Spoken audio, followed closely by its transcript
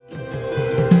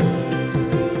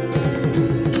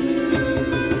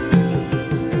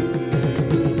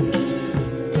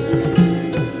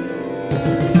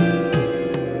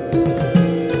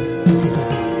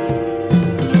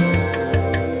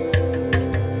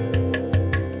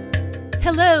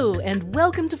Hello, and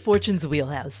welcome to Fortune's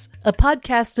Wheelhouse, a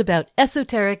podcast about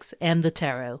esoterics and the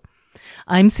tarot.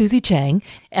 I'm Susie Chang,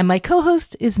 and my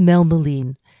co-host is Mel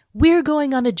Moline. We're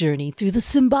going on a journey through the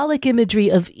symbolic imagery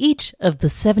of each of the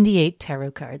 78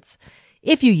 tarot cards.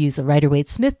 If you use a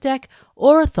Rider-Waite-Smith deck,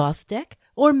 or a Thoth deck,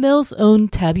 or Mel's own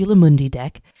Tabula Mundi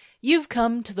deck, you've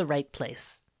come to the right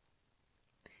place.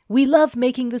 We love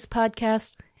making this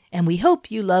podcast, and we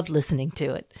hope you love listening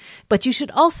to it. But you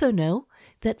should also know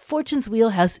that Fortune's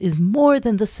Wheelhouse is more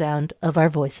than the sound of our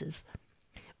voices.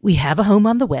 We have a home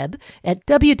on the web at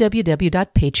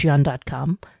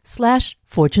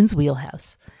www.patreon.com/Fortune's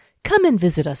Wheelhouse. Come and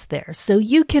visit us there so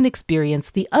you can experience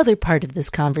the other part of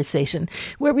this conversation,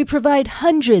 where we provide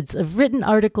hundreds of written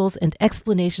articles and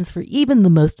explanations for even the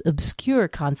most obscure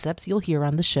concepts you'll hear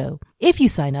on the show. If you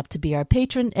sign up to be our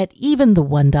patron at even the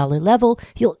 $1 level,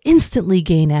 you'll instantly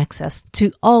gain access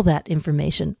to all that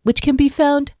information, which can be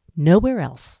found nowhere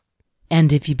else.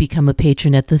 And if you become a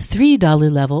patron at the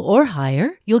 $3 level or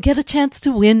higher, you'll get a chance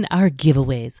to win our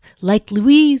giveaways, like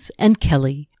Louise and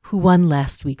Kelly, who won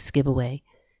last week's giveaway.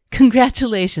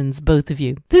 Congratulations, both of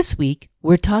you. This week,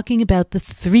 we're talking about the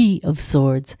Three of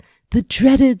Swords, the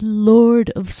dreaded Lord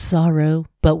of Sorrow.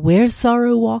 But where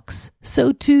sorrow walks,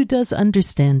 so too does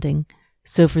understanding.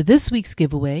 So for this week's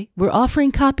giveaway, we're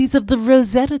offering copies of the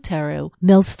Rosetta Tarot,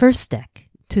 Mel's first deck,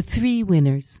 to 3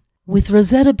 winners. With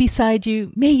Rosetta beside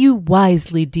you, may you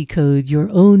wisely decode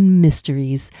your own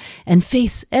mysteries and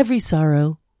face every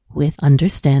sorrow with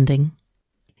understanding.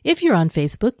 If you're on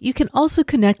Facebook, you can also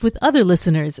connect with other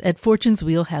listeners at Fortune's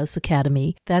Wheelhouse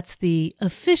Academy. That's the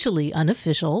officially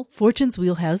unofficial Fortune's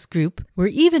Wheelhouse group, where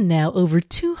even now over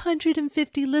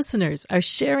 250 listeners are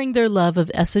sharing their love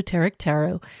of esoteric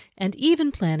tarot and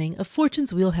even planning a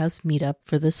Fortune's Wheelhouse meetup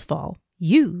for this fall.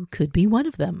 You could be one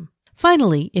of them.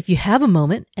 Finally, if you have a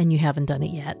moment and you haven't done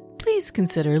it yet, please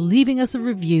consider leaving us a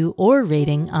review or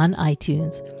rating on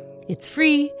iTunes. It's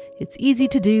free, it's easy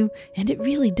to do, and it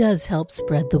really does help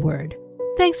spread the word.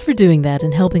 Thanks for doing that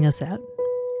and helping us out.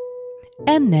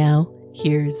 And now,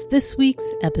 here's this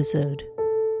week's episode.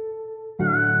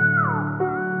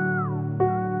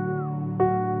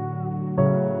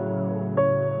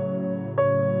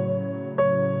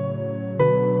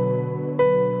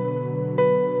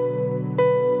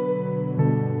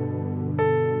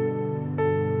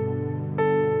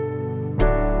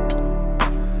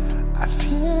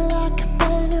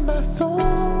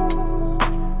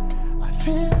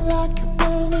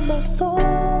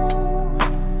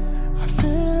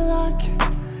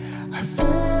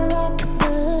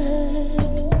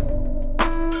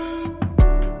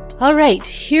 All right,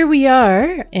 here we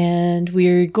are, and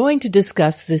we're going to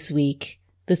discuss this week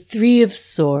the Three of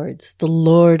Swords, the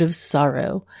Lord of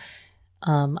Sorrow.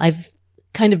 I've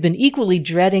kind of been equally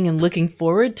dreading and looking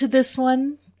forward to this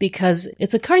one because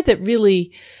it's a card that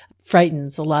really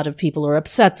frightens a lot of people or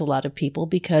upsets a lot of people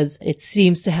because it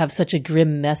seems to have such a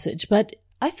grim message. But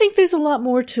I think there's a lot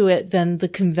more to it than the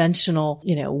conventional,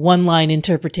 one-line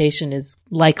interpretation is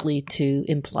likely to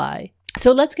imply.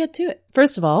 So let's get to it.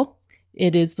 First of all,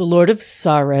 it is the Lord of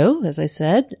Sorrow, as I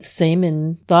said, same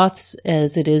in Thoth's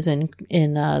as it is in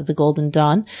the Golden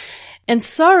Dawn. And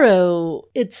sorrow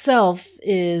itself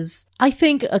is, I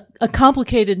think, a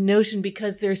complicated notion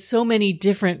because there's so many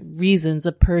different reasons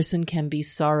a person can be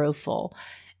sorrowful.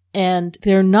 And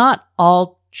they're not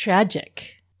all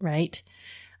tragic, right?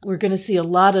 We're going to see a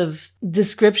lot of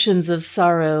descriptions of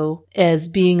sorrow as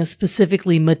being a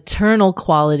specifically maternal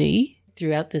quality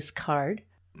throughout this card.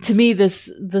 To me, the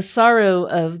sorrow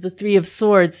of the Three of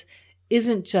Swords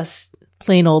isn't just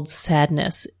plain old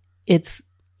sadness. It's,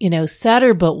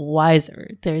 sadder but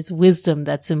wiser. There's wisdom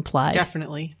that's implied.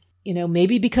 Definitely.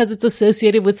 Maybe because it's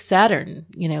associated with Saturn,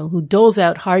 who doles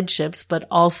out hardships, but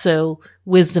also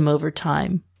wisdom over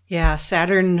time. Yeah,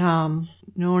 Saturn,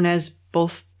 known as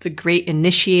both the great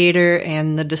initiator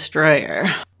and the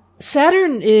destroyer.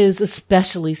 Saturn is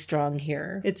especially strong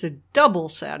here. It's a double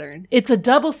Saturn. It's a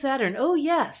double Saturn. Oh,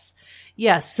 yes.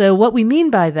 Yes. So what we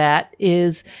mean by that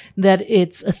is that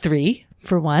it's a 3,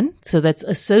 for one. So that's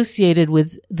associated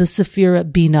with the Sephira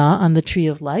Binah on the Tree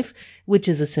of Life, which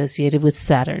is associated with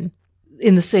Saturn.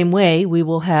 In the same way, we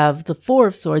will have the 4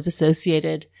 of Swords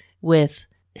associated with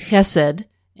Chesed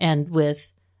and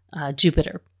with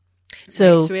Jupiter.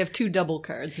 So we have 2 double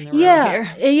cards in a row here.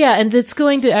 Yeah, and it's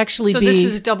going to actually be... So this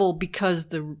is double because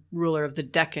the ruler of the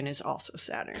Decan is also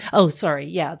Saturn. Oh, sorry.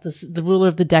 Yeah, the ruler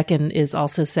of the Decan is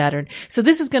also Saturn. So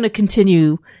this is going to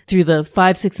continue through the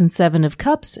 5, 6, and 7 of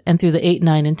Cups and through the 8,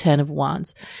 9, and 10 of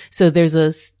Wands. So there's a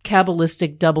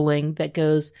Kabbalistic doubling that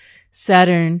goes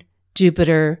Saturn,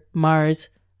 Jupiter, Mars,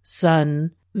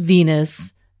 Sun,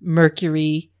 Venus,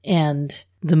 Mercury, and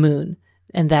the moon.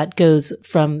 And that goes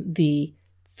from the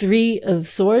 3 of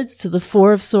Swords to the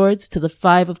 4 of Swords to the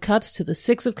 5 of Cups to the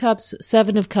 6 of Cups,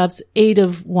 7 of Cups, 8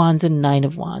 of Wands, and 9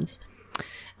 of Wands.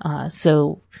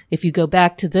 So if you go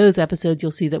back to those episodes,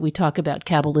 you'll see that we talk about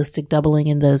Kabbalistic doubling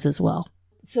in those as well.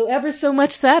 So ever so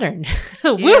much Saturn.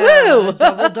 Woohoo! A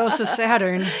double dose of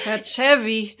Saturn. That's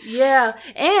heavy. Yeah.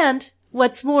 And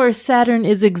what's more, Saturn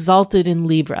is exalted in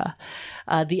Libra.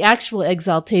 The actual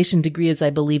exaltation degree is, I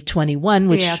believe, 21,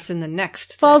 which it's in the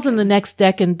next falls decan. in the next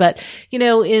decan. But,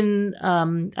 in,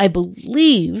 I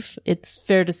believe it's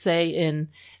fair to say in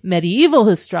medieval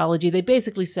astrology, they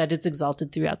basically said it's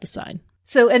exalted throughout the sign.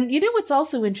 So, and what's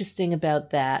also interesting about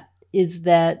that is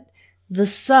that the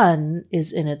sun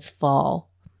is in its fall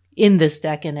in this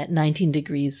decan at 19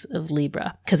 degrees of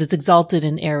Libra because it's exalted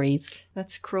in Aries.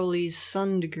 That's Crowley's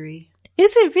sun degree.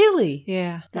 Is it really?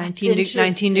 Yeah. That's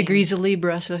 19 degrees of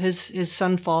Libra. So his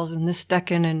sun falls in this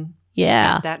decan and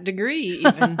at that degree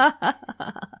even.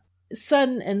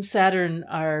 Sun and Saturn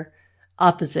are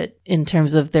opposite in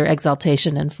terms of their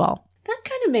exaltation and fall. That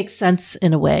kind of makes sense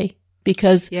in a way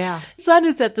because Sun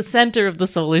is at the center of the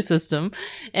solar system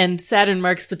and Saturn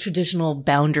marks the traditional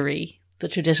boundary, the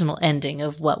traditional ending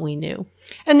of what we knew.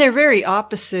 And they're very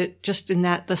opposite just in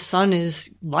that the sun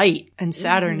is light and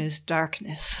Saturn is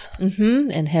darkness.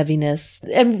 And heaviness.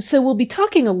 And so we'll be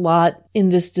talking a lot in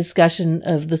this discussion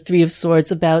of the 3 of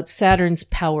Swords about Saturn's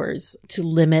powers to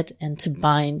limit and to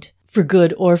bind for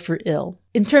good or for ill.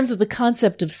 In terms of the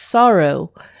concept of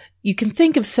sorrow, you can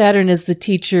think of Saturn as the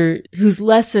teacher whose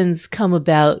lessons come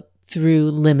about through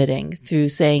limiting, through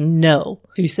saying no,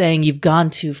 through saying you've gone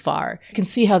too far. You can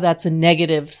see how that's a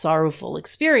negative, sorrowful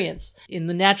experience in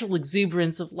the natural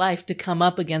exuberance of life to come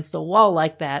up against a wall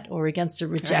like that or against a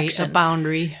rejection. Right, a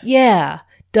boundary. Yeah,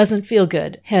 doesn't feel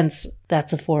good. Hence,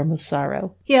 that's a form of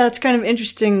sorrow. Yeah, it's kind of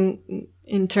interesting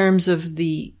in terms of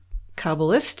the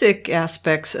Kabbalistic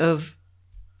aspects of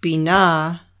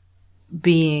Binah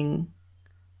being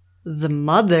the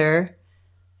mother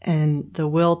and the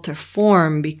will to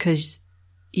form, because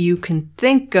you can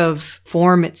think of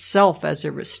form itself as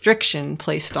a restriction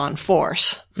placed on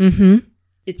force.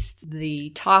 It's the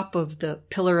top of the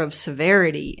pillar of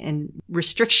severity, and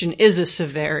restriction is a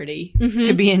severity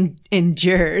to be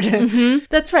endured.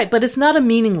 That's right, but it's not a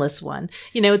meaningless one.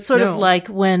 It's sort of like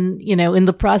when, in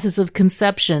the process of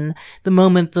conception, the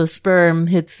moment the sperm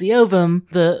hits the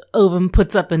ovum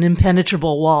puts up an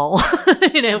impenetrable wall,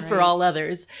 for all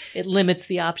others. It limits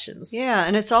the options. Yeah,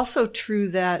 and it's also true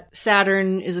that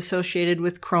Saturn is associated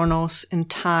with Chronos and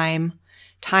time.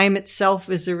 Time itself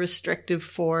is a restrictive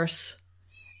force.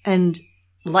 And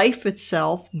life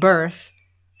itself, birth,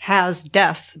 has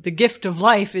death. The gift of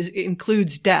life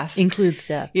includes death. Includes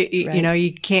death. Right.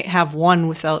 You can't have one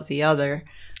without the other.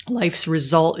 Life's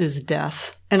result is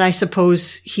death. And I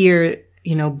suppose here,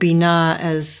 Binah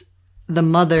as the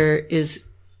mother is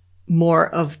more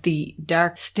of the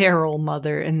dark, sterile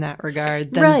mother in that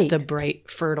regard than the bright,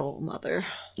 fertile mother.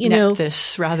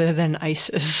 Nephthys rather than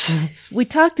Isis. We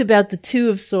talked about the 2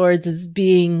 of Swords as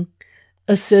being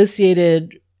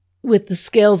associated with the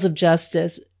scales of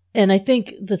justice. And I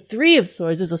think the 3 of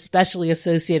Swords is especially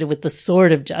associated with the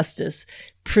sword of justice,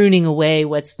 pruning away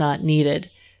what's not needed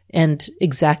and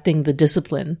exacting the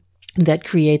discipline that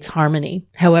creates harmony,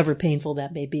 however painful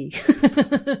that may be.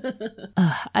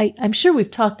 I'm sure we've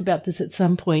talked about this at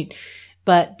some point,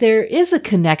 but there is a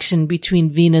connection between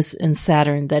Venus and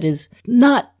Saturn that is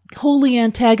not wholly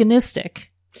antagonistic.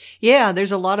 Yeah,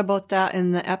 there's a lot about that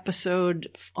in the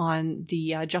episode on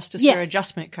the Justice or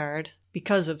Adjustment card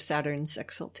because of Saturn's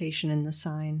exaltation in the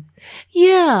sign.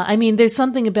 Yeah, I mean, there's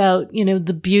something about,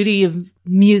 the beauty of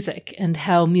music and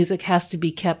how music has to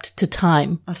be kept to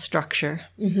time. A structure.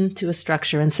 To a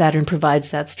structure, and Saturn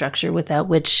provides that structure without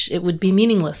which it would be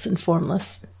meaningless and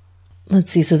formless.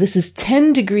 Let's see, so this is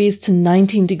 10 degrees to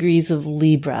 19 degrees of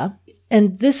Libra.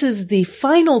 And this is the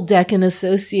final decan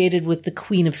associated with the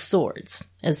Queen of Swords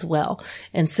as well.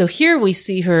 And so here we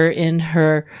see her in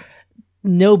her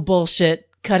no bullshit,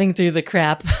 cutting through the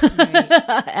crap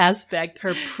aspect.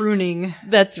 Her pruning.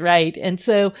 That's right. And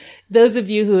so those of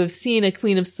you who have seen a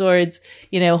Queen of Swords,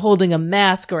 holding a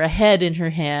mask or a head in her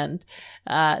hand,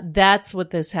 that's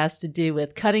what this has to do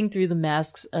with, cutting through the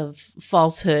masks of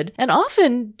falsehood and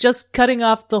often just cutting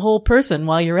off the whole person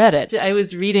while you're at it. I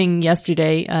was reading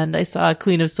yesterday and I saw a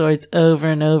Queen of Swords over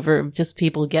and over, just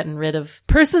people getting rid of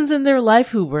persons in their life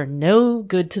who were no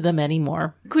good to them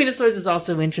anymore. Queen of Swords is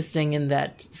also interesting in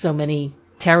that so many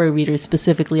tarot readers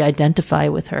specifically identify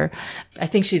with her. I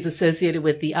think she's associated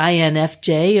with the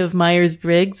INFJ of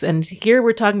Myers-Briggs. And here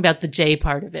we're talking about the J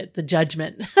part of it, the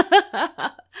judgment.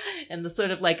 And the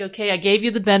sort of like, okay, I gave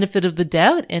you the benefit of the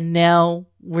doubt and now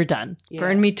we're done.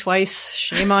 Burn me twice.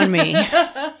 Shame on me.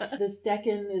 This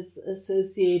decan is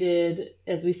associated,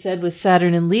 as we said, with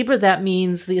Saturn and Libra. That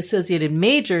means the associated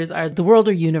majors are the world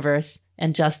or universe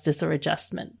and justice or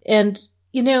adjustment. And,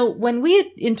 you know, when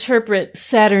we interpret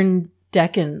Saturn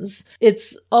decans,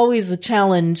 it's always the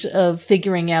challenge of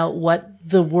figuring out what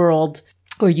the world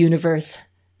or universe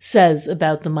says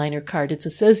about the minor card it's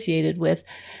associated with.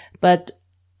 But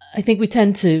I think we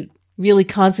tend to really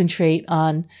concentrate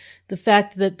on the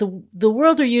fact that the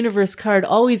world or universe card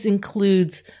always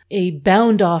includes a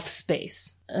bound off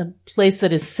space, a place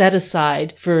that is set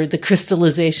aside for the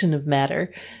crystallization of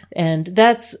matter. And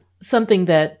that's something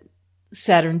that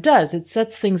Saturn does. It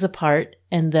sets things apart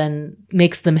and then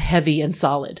makes them heavy and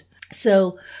solid.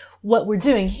 So what we're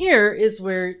doing here is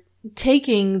we're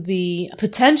taking the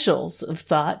potentials of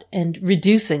thought and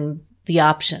reducing the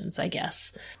options, I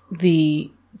guess.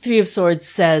 The Three of Swords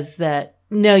says that,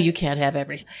 no, you can't have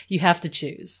everything. You have to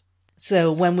choose.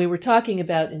 So when we were talking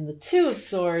about in the Two of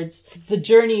Swords, the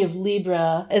journey of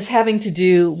Libra as having to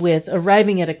do with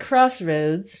arriving at a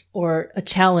crossroads or a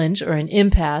challenge or an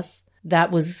impasse,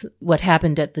 that was what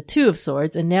happened at the Two of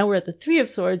Swords. And now we're at the Three of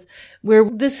Swords, where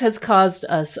this has caused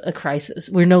us a crisis.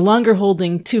 We're no longer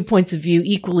holding 2 points of view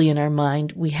equally in our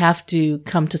mind. We have to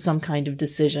come to some kind of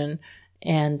decision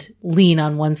and lean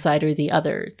on one side or the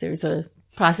other. There's a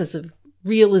process of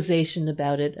realization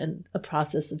about it and a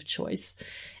process of choice.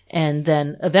 And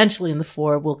then eventually in the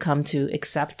Four, we'll come to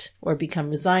accept or become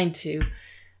resigned to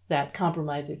that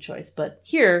compromise or choice. But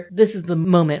here, this is the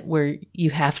moment where you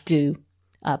have to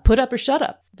put up or shut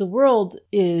up. The world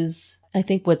is, I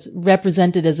think, what's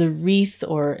represented as a wreath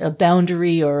or a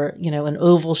boundary or, you know, an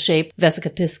oval shape,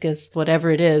 vesica piscis, whatever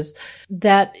it is,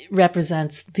 that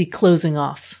represents the closing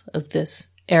off of this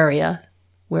area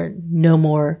where no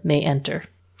more may enter.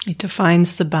 It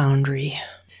defines the boundary.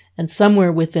 And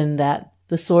somewhere within that,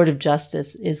 the sword of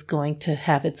justice is going to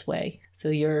have its way. So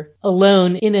you're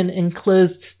alone in an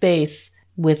enclosed space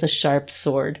with a sharp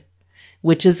sword,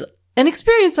 which is an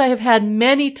experience I have had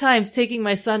many times taking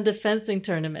my son to fencing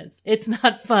tournaments. It's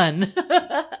not fun.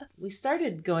 We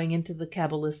started going into the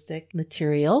Kabbalistic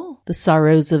material, the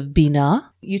sorrows of Binah.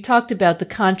 You talked about the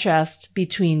contrast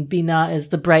between Binah as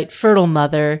the bright, fertile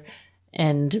mother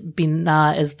and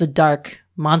Binah as the dark,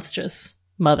 monstrous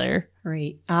mother.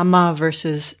 Right. Amma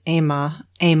versus Ama.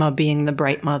 Ama being the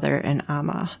bright mother and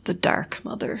Amma the dark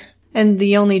mother. And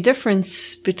the only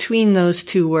difference between those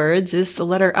two words is the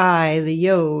letter I, the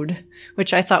yod,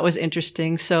 which I thought was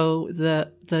interesting. So the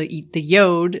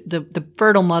yod, the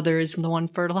fertile mother is the one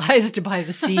fertilized by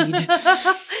the seed.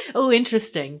 Oh,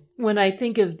 interesting. When I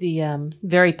think of the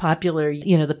very popular,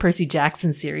 you know, the Percy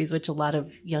Jackson series, which a lot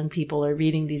of young people are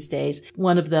reading these days,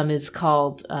 one of them is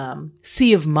called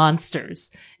Sea of Monsters.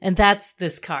 And that's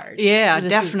this card. Yeah, this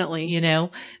definitely. Is, you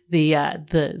know,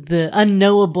 the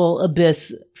unknowable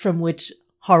abyss from which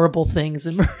horrible things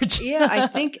emerge. Yeah, I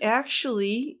think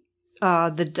actually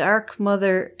the Dark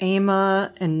Mother,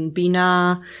 Ama, and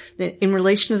Binah, in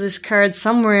relation to this card,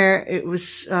 somewhere it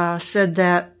was said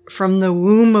that from the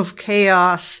womb of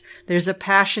chaos, there's a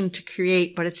passion to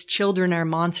create, but its children are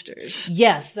monsters.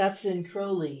 Yes, that's in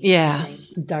Crowley. Yeah.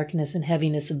 Darkness and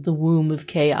heaviness of the womb of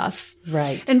chaos.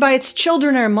 Right. And by its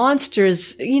children are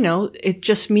monsters, you know, it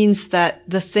just means that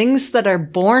the things that are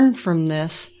born from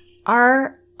this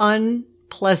are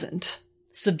unpleasant.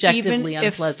 Subjectively Even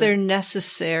unpleasant. if they're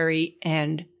necessary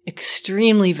and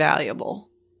extremely valuable.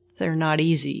 They're not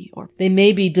easy. Or they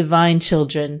may be divine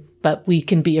children, but we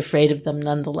can be afraid of them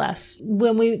nonetheless.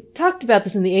 When we talked about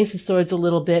this in the Ace of Swords a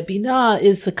little bit, Binah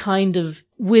is the kind of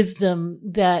wisdom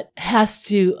that has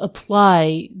to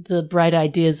apply the bright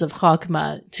ideas of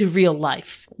Chokmah to real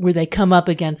life, where they come up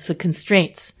against the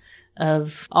constraints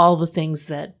of all the things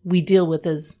that we deal with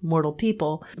as mortal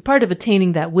people. Part of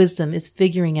attaining that wisdom is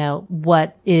figuring out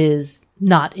what is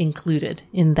not included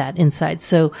in that insight.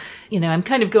 So, you know, I'm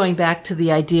kind of going back to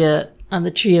the idea on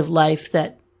the Tree of Life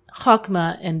that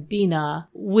Chokmah and Binah,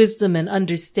 wisdom and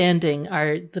understanding,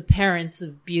 are the parents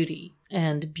of beauty,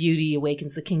 and beauty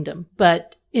awakens the kingdom.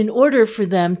 But in order for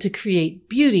them to create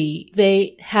beauty,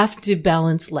 they have to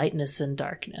balance lightness and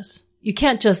darkness. You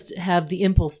can't just have the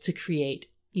impulse to create.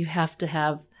 You have to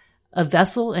have a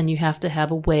vessel, and you have to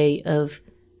have a way of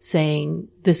saying,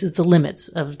 this is the limits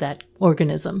of that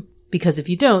organism. Because if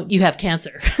you don't, you have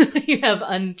cancer. You have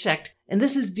unchecked. And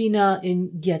this is Binah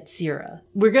in Yetzirah.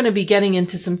 We're going to be getting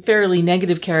into some fairly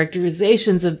negative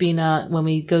characterizations of Binah when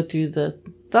we go through the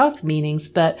Thoth meanings,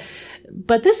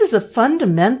 but this is a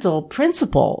fundamental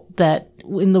principle that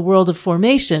in the world of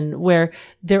formation, where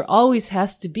there always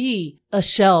has to be a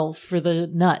shell for the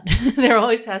nut. There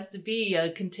always has to be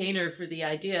a container for the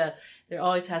idea. There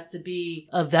always has to be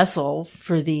a vessel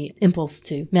for the impulse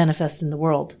to manifest in the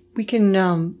world. We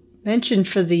can mention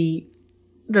for the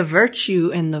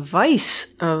virtue and the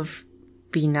vice of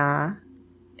Binah.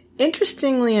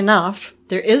 Interestingly enough,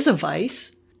 there is a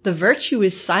vice. The virtue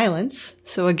is silence.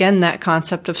 So again, that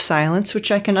concept of silence,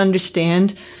 which I can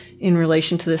understand in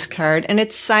relation to this card. And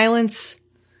it's silence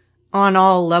on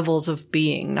all levels of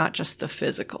being, not just the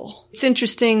physical. It's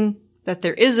interesting that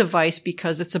there is a vice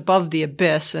because it's above the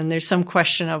abyss. And there's some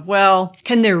question of, well,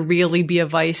 can there really be a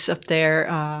vice up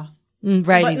there?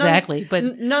 Right, exactly. But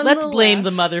let's blame the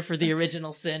mother for the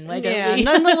original sin, why don't we?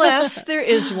 Nonetheless, there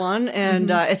is one, and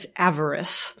it's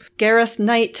avarice. Gareth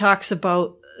Knight talks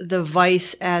about the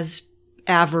vice as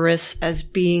avarice as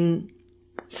being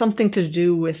something to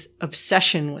do with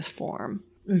obsession with form,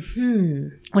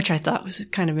 which I thought was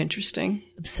kind of interesting.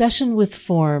 Obsession with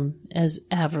form as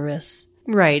avarice.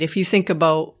 Right. If you think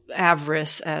about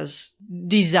avarice as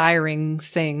desiring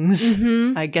things,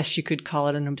 I guess you could call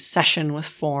it an obsession with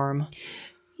form.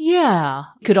 Yeah.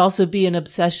 Could also be an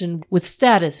obsession with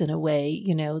status in a way,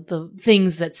 you know, the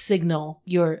things that signal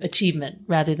your achievement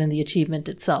rather than the achievement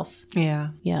itself. Yeah.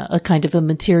 Yeah. A kind of a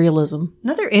materialism.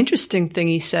 Another interesting thing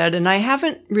he said, and I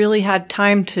haven't really had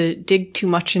time to dig too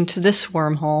much into this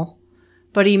wormhole,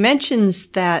 but he mentions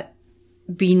that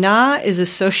Binah is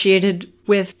associated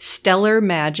with stellar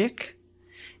magic,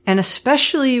 and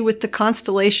especially with the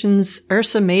constellations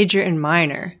Ursa Major and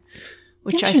Minor,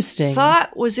 which I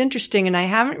thought was interesting, and I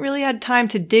haven't really had time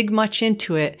to dig much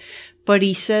into it. But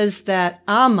he says that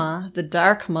Amma, the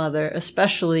Dark Mother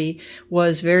especially,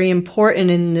 was very important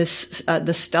in this,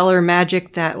 the stellar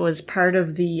magic that was part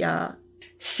of the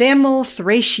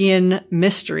Samothracian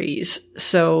mysteries.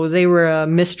 So they were a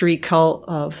mystery cult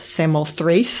of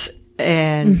Samothrace,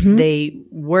 and they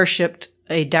worshipped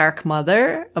a Dark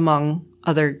Mother among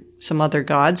some other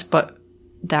gods, but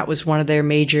that was one of their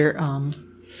major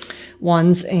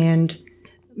ones. And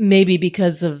maybe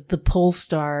because of the pole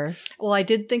star. Well, I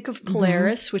did think of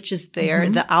Polaris, which is there.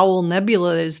 The Owl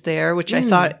Nebula is there, which I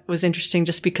thought was interesting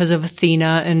just because of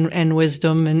Athena and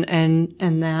wisdom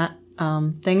and that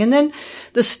thing. And then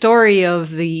the story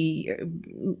of the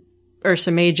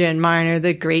Ursa Major and Minor,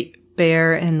 the Great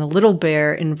Bear and the Little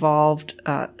Bear involved,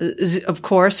 of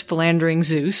course, philandering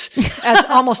Zeus, as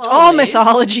almost all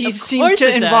mythologies seem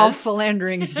to involve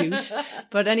philandering Zeus.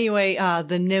 But anyway,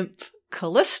 the nymph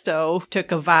Callisto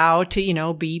took a vow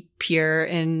to, be pure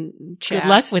and chaste. Good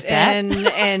luck with that.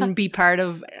 and be part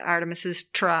of Artemis's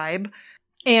tribe.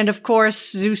 And of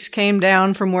course, Zeus came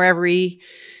down from wherever he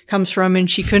comes from, and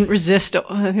she couldn't resist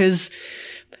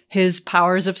his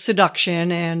powers of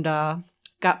seduction, and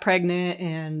got pregnant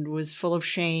and was full of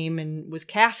shame and was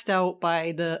cast out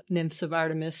by the nymphs of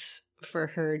Artemis for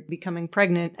her becoming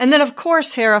pregnant. And then, of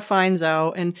course, Hera finds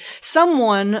out, and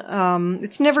someone,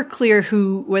 it's never clear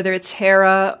whether it's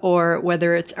Hera or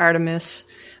whether it's Artemis,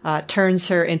 turns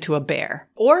her into a bear.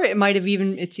 Or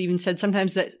it's even said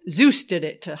sometimes that Zeus did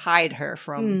it to hide her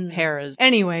from Hera's.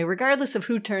 Anyway, regardless of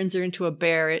who turns her into a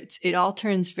bear, it all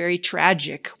turns very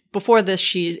tragic. Before this,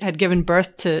 she had given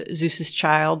birth to Zeus's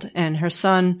child, and her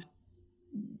son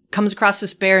comes across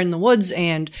this bear in the woods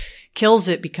and kills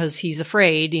it because he's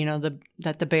afraid,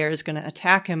 that the bear is going to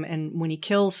attack him. And when he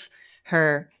kills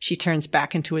her, she turns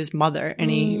back into his mother, and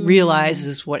he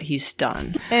realizes what he's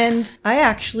done. And I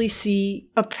actually see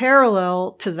a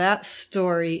parallel to that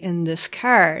story in this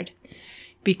card,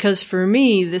 because for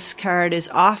me, this card is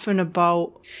often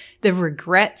about the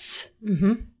regrets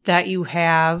that you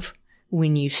have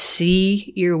when you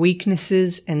see your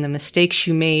weaknesses and the mistakes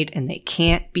you made, and they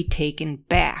can't be taken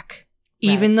back.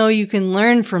 Right. Even though you can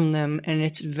learn from them and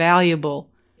it's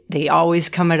valuable, they always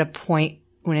come at a point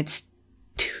when it's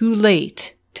too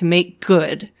late to make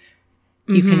good.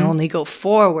 You can only go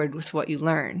forward with what you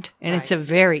learned. And it's a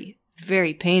very,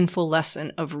 very painful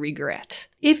lesson of regret.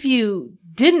 If you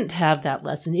didn't have that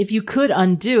lesson, if you could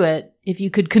undo it, if you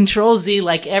could Control Z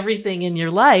like everything in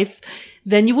your life,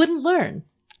 then you wouldn't learn.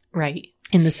 Right.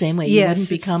 In the same way, you wouldn't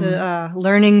become... It's the,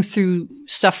 learning through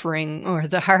suffering or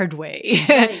the hard way.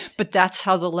 Right. But that's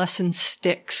how the lesson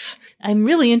sticks. I'm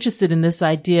really interested in this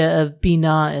idea of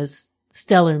Binah as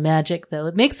stellar magic, though.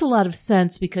 It makes a lot of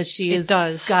sense because she is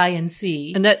sky and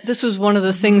sea. And that this was one of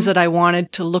the things that I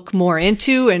wanted to look more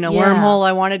into, and a wormhole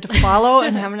I wanted to follow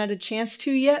and haven't had a chance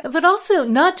to yet. But also,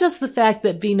 not just the fact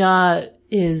that Binah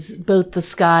is both the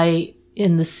sky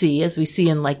and the sea, as we see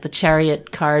in like the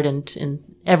Chariot card and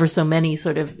ever so many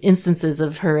sort of instances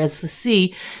of her as the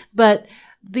sea. But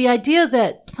the idea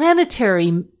that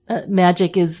planetary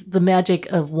magic is the magic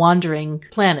of wandering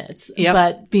planets. Yep.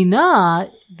 But Binah,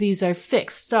 these are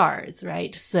fixed stars,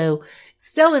 right? So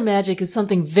stellar magic is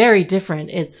something very different.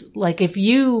 It's like if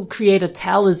you create a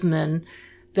talisman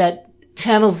that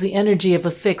channels the energy of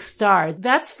a fixed star,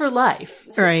 that's for life.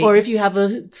 Right. Or if you have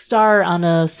a star on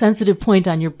a sensitive point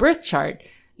on your birth chart,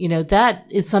 that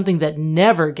is something that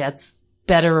never gets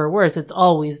better or worse. It's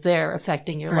always there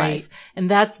affecting your Right. life. And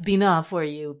that's Binah for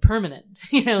you, permanent.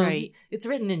 Right. It's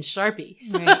written in Sharpie.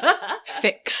 Right.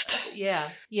 Fixed. Yeah.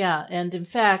 Yeah. And in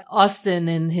fact, Austen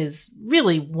in his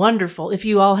really wonderful, if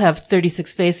you all have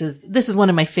 36 Faces, this is one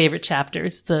of my favorite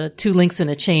chapters, the Two Links in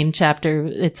a Chain chapter.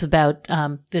 It's about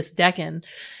this Deccan.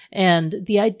 And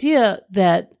the idea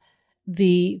that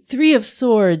the Three of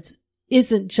Swords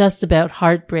isn't just about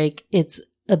heartbreak, it's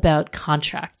about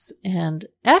contracts. And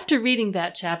after reading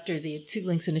that chapter, the Two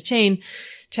Links in a Chain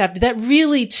chapter, that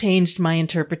really changed my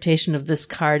interpretation of this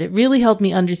card. It really helped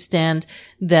me understand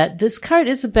that this card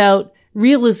is about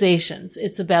realizations.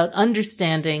 It's about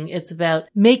understanding. It's about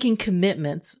making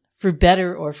commitments for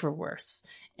better or for worse.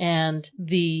 And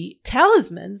the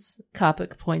talismans,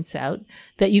 Coppock points out,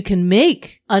 that you can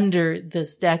make under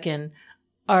this Deccan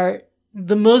are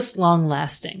the most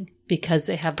long-lasting because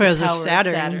they have the Because power of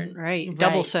Saturn. Right.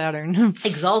 Double Saturn.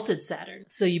 Exalted Saturn.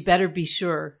 So you better be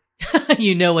sure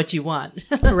you know what you want.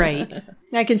 Right.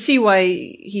 I can see why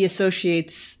he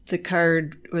associates the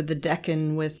card or the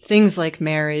Deccan with things like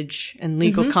marriage and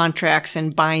legal contracts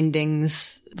and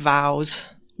bindings, vows.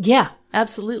 Yeah,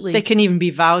 absolutely. They can even be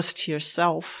vows to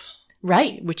yourself.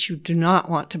 Right. Which you do not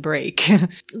want to break.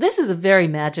 This is a very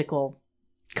magical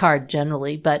card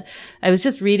generally, but I was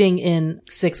just reading in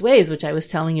 6 Ways, which I was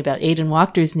telling you about, Aidan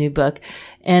Wachter's new book,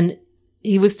 and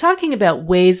he was talking about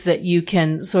ways that you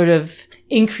can sort of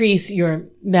increase your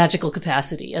magical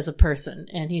capacity as a person.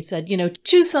 And he said,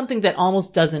 choose something that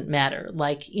almost doesn't matter.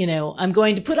 Like, I'm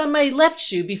going to put on my left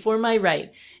shoe before my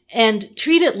right, and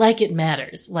treat it like it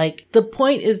matters. Like the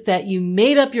point is that you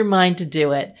made up your mind to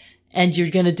do it and you're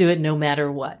going to do it no matter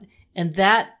what. And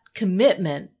that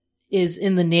commitment is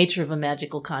in the nature of a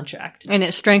magical contract. And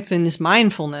it strengthens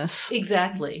mindfulness.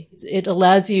 Exactly. It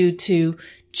allows you to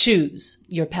choose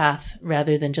your path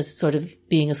rather than just sort of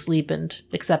being asleep and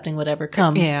accepting whatever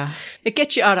comes. Yeah. It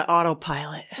gets you out of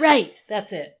autopilot. Right.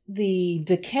 That's it. The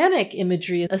decanic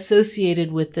imagery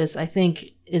associated with this, I think,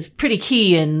 is pretty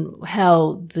key in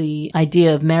how the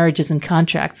idea of marriages and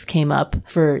contracts came up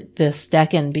for this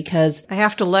Deccan, because I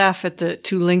have to laugh at the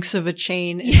two links of a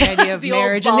chain and the idea of the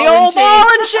marriage old and the ball old and ball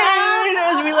and chain,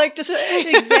 as we like to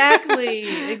say. Exactly.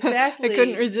 I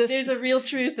couldn't resist. There's a real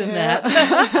truth in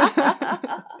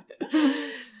that.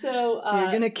 So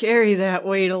you're going to carry that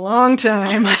weight a long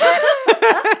time.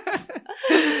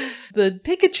 The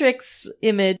Picatrix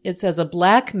image, it says a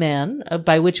black man,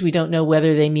 by which we don't know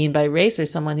whether they mean by race or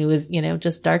someone who is,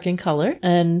 just dark in color,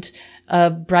 and a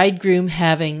bridegroom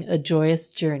having a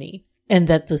joyous journey. And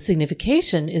that the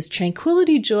signification is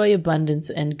tranquility, joy, abundance,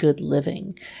 and good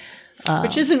living.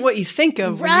 Which isn't what you think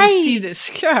of when right. you see this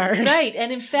card. Right.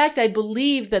 And in fact, I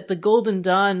believe that the Golden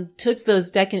Dawn took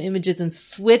those Deccan images and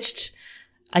switched,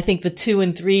 I think, the 2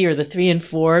 and 3 or the 3 and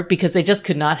 4, because they just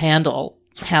could not handle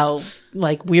how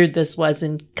weird this was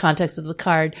in context of the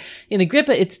card. In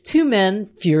Agrippa, it's 2 men,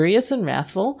 furious and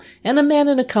wrathful, and a man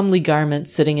in a comely garment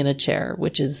sitting in a chair,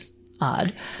 which is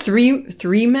odd.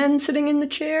 Three men sitting in the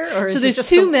chair? Or so there's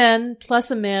 2 men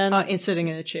plus a man. Sitting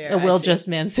in a chair. A well-dressed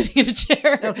man sitting in a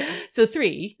chair. Okay. So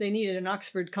 3. They needed an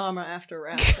Oxford comma after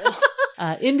wrathful.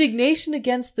 Indignation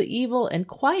against the evil and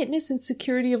quietness and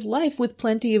security of life with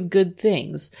plenty of good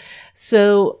things.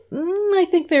 So I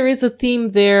think there is a theme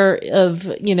there of,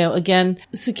 again,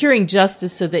 securing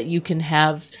justice so that you can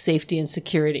have safety and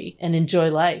security and enjoy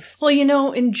life. Well,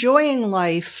 enjoying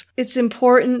life, it's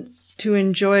important to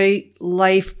enjoy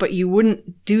life, but you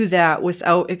wouldn't do that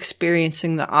without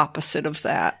experiencing the opposite of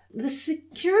that. The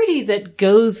security that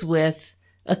goes with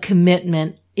a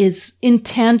commitment is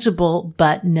intangible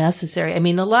but necessary. I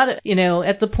mean, a lot of,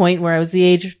 at the point where I was the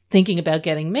age thinking about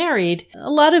getting married,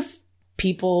 a lot of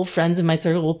people, friends in my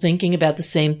circle, were thinking about the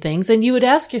same things. And you would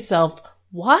ask yourself,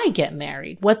 why get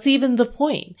married? What's even the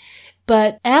point?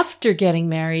 But after getting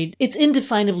married, it's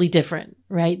indefinably different,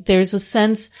 right? There's a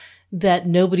sense that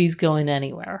nobody's going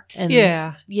anywhere. And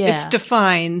yeah. It's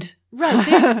defined.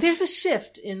 Right. There's a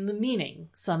shift in the meaning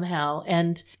somehow.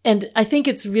 And I think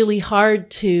it's really hard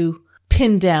to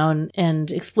pin down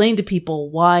and explain to people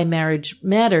why marriage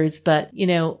matters. But,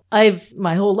 I've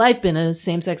my whole life been a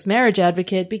same-sex marriage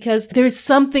advocate because there's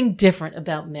something different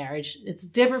about marriage. It's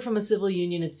different from a civil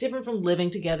union. It's different from living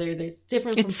together. There's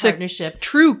different from partnership. It's a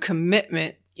true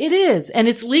commitment. It is. And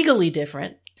it's legally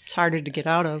different. It's harder to get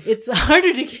out of. It's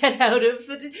harder to get out of,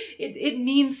 but it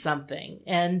means something.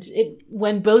 And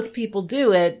when both people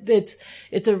do it,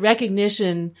 it's a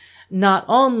recognition not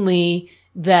only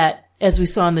that, as we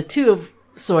saw in the Two of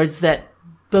Swords, that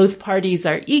both parties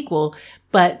are equal,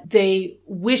 but they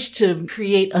wish to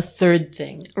create a third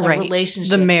thing, a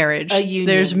relationship. The marriage. A union.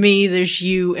 There's me, there's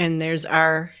you, and there's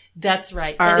our... That's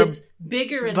right. Our and it's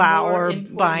bigger and vow more or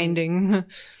important. binding.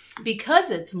 Because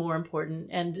it's more important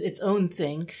and its own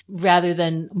thing, rather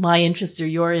than my interests or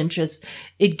your interests,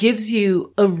 it gives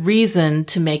you a reason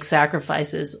to make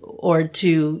sacrifices or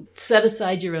to set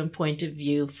aside your own point of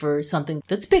view for something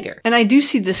that's bigger. And I do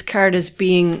see this card as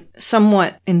being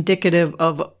somewhat indicative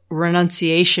of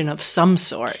renunciation of some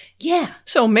sort. Yeah.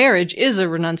 So marriage is a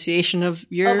renunciation of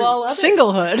your all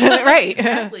singlehood, right?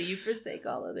 Exactly. You forsake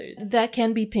all others. That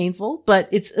can be painful, but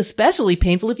it's especially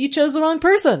painful if you chose the wrong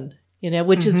person.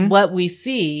 Which is what we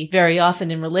see very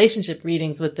often in relationship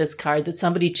readings with this card, that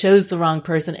somebody chose the wrong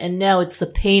person and now it's the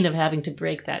pain of having to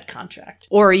break that contract.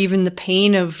 Or even the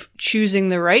pain of choosing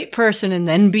the right person and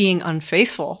then being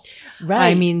unfaithful. Right.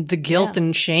 I mean, the guilt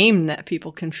and shame that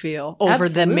people can feel over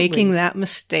them making that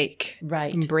mistake.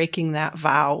 Right. And breaking that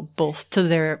vow, both to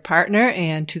their partner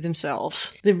and to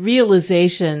themselves. The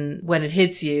realization when it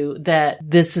hits you that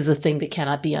this is a thing that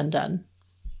cannot be undone.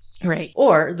 Right.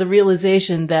 Or the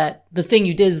realization that the thing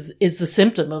you did is the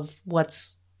symptom of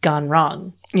what's gone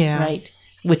wrong. Yeah. Right?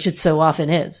 Which it so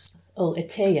often is. Oh,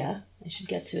 Ateya. I should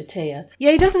get to Ateya.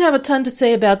 Yeah, he doesn't have a ton to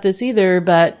say about this either,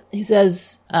 but he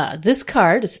says, this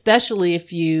card, especially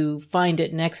if you find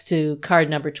it next to card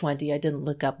number 20, I didn't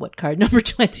look up what card number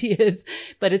 20 is,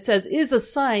 but it says, is a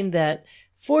sign that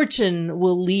fortune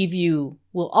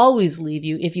will always leave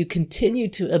you if you continue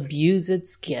to abuse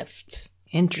its gifts.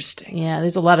 Interesting. Yeah,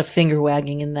 there's a lot of finger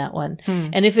wagging in that one.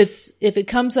 And if it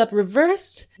comes up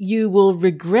reversed, you will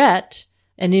regret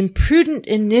an imprudent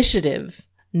initiative,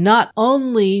 not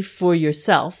only for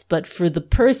yourself, but for the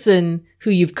person who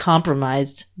you've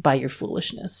compromised by your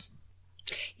foolishness.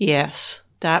 Yes,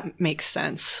 that makes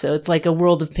sense. So it's like a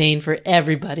world of pain for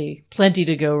everybody. Plenty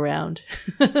to go around.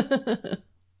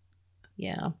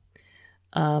 Yeah.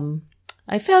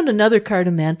 I found another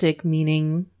cartomantic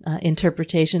meaning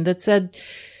interpretation that said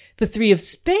the Three of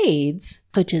Spades,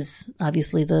 which is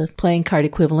obviously the playing card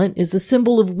equivalent, is the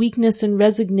symbol of weakness and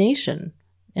resignation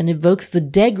and evokes the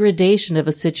degradation of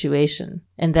a situation,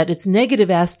 and that its negative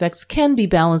aspects can be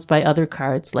balanced by other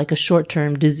cards like a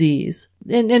short-term disease.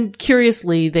 And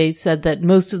curiously, they said that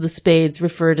most of the spades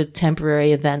refer to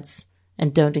temporary events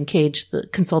and don't engage the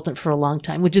consultant for a long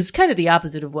time, which is kind of the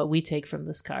opposite of what we take from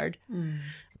this card.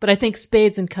 But I think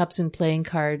spades and cups in playing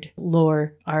card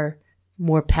lore are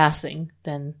more passing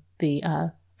than the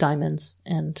diamonds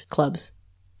and clubs.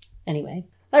 Anyway.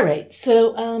 All right.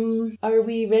 So are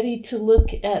we ready to look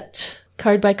at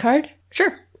card by card?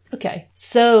 Sure. Okay.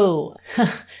 So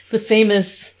the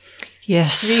famous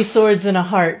Three Swords and a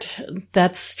Heart.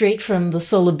 That's straight from the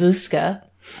Solabusca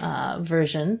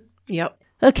version. Yep.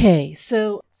 Okay.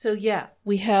 So yeah,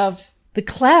 we have the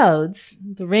clouds,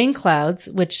 the rain clouds,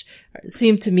 which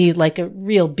seem to me like a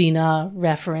real Binah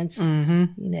reference,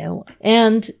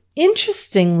 and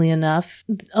interestingly enough,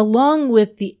 along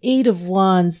with the Eight of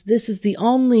Wands, this is the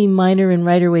only minor in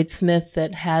Rider-Waite-Smith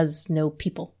that has no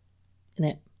people in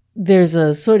it. There's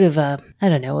a sort of a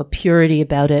purity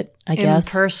about it, I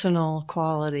guess. Impersonal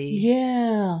quality.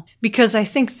 Yeah. Because I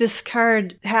think this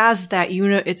card has that,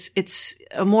 it's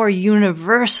a more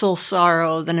universal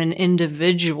sorrow than an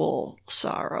individual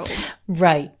sorrow.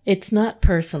 Right. It's not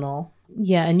personal.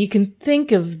 Yeah. And you can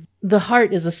think of the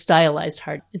heart as a stylized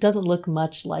heart. It doesn't look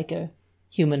much like a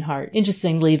human heart.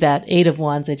 Interestingly, that Eight of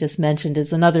Wands I just mentioned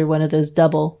is another one of those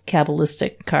double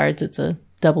Kabbalistic cards. It's a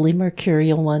doubly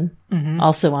mercurial one,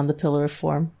 also on the Pillar of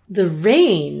Form. The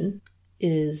rain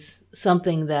is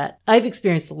something that I've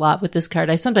experienced a lot with this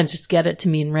card. I sometimes just get it to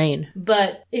mean rain.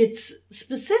 But it's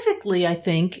specifically, I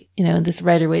think, this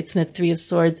Rider-Waite-Smith Three of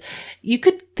Swords, you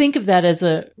could think of that as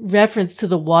a reference to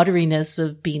the wateriness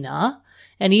of Binah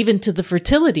and even to the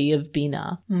fertility of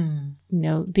Binah.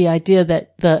 The idea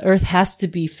that the earth has to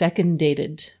be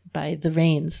fecundated by the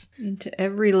rains. Into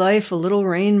every life, a little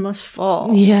rain must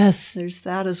fall. Yes. There's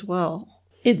that as well.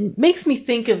 It makes me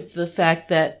think of the fact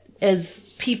that as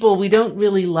people, we don't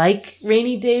really like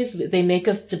rainy days. They make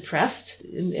us depressed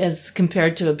as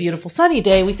compared to a beautiful sunny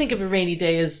day. We think of a rainy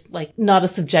day as like not a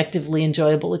subjectively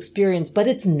enjoyable experience, but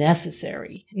it's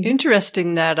necessary.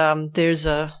 Interesting that there's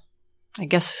I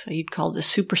guess you'd call it a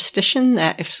superstition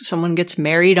that if someone gets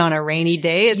married on a rainy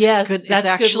day, it's good. It's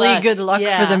actually good luck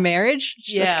for the marriage.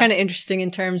 Yeah. That's kind of interesting in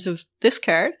terms of this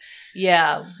card.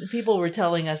 Yeah, people were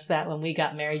telling us that when we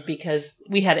got married because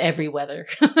we had every weather,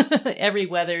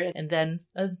 and then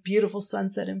a beautiful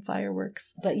sunset and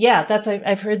fireworks. But yeah,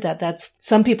 I've heard that.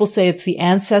 Some people say it's the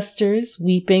ancestors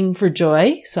weeping for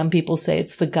joy. Some people say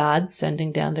it's the gods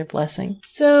sending down their blessing.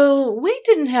 So Wade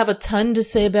didn't have a ton to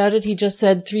say about it. He just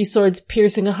said 3 swords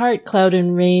piercing a heart, cloud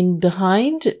and rain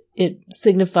behind. It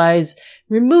signifies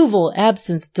removal,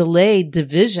 absence, delay,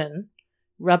 division,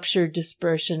 rupture,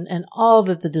 dispersion, and all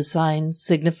that the design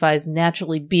signifies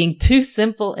naturally being too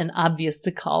simple and obvious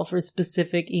to call for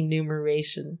specific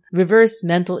enumeration. Reverse,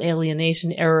 mental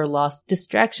alienation, error, loss,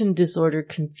 distraction, disorder,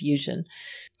 confusion.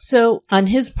 So on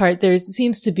his part, there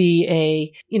seems to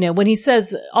be when he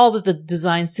says all that the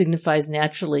design signifies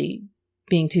naturally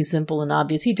being too simple and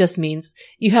obvious, he just means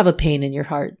you have a pain in your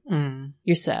heart.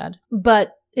 You're sad.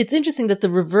 But it's interesting that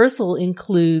the reversal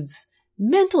includes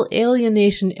mental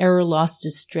alienation, error, loss,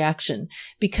 distraction,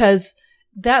 because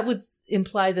that would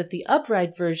imply that the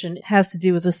upright version has to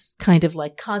do with this kind of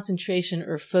like concentration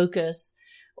or focus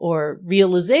or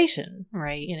realization.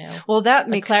 Right. Well, that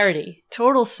makes clarity.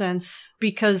 Total sense,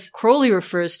 because Crowley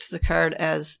refers to the card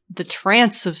as the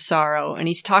trance of sorrow, and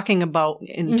he's talking about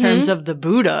in terms of the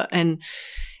Buddha, and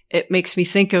it makes me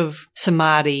think of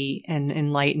samadhi and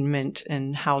enlightenment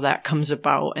and how that comes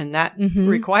about. And that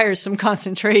requires some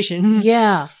concentration.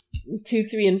 Yeah. 2,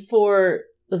 3, and 4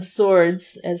 of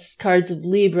swords as cards of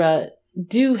Libra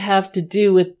do have to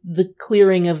do with the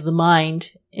clearing of the mind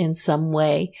in some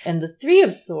way. And the 3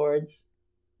 of swords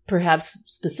perhaps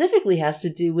specifically has to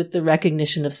do with the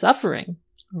recognition of suffering.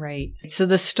 Right. So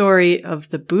the story of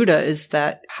the Buddha is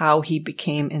that how he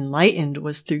became enlightened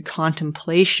was through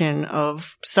contemplation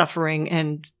of suffering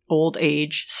and old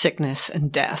age, sickness, and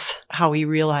death. How he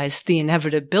realized the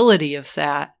inevitability of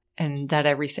that and that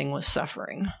everything was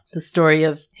suffering. The story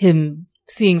of him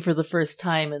seeing for the first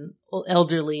time an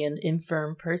elderly and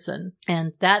infirm person.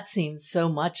 And that seems so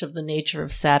much of the nature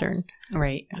of Saturn.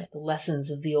 Right. The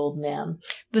lessons of the old man.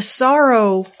 The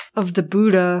sorrow of the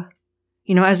Buddha,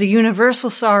 as a universal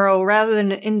sorrow rather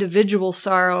than an individual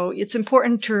sorrow, it's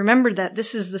important to remember that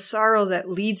this is the sorrow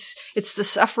it's the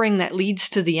suffering that leads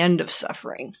to the end of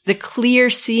suffering. The clear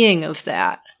seeing of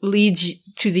that leads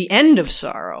to the end of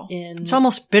sorrow. It's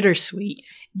almost bittersweet.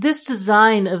 This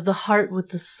design of the heart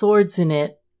with the swords in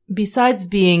it, besides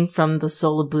being from the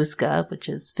Solabusca, which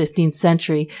is 15th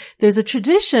century, there's a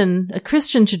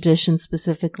Christian tradition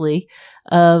specifically,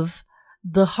 of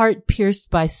the heart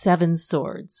pierced by 7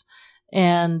 swords.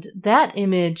 And that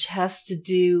image has to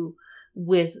do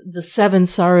with the 7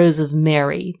 sorrows of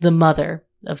Mary, the mother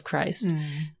of Christ.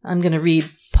 I'm going to read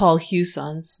Paul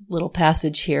Hewson's little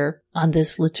passage here on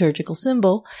this liturgical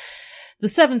symbol. The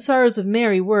 7 sorrows of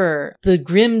Mary were the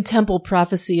grim temple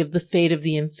prophecy of the fate of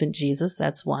the infant Jesus.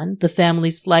 That's one. The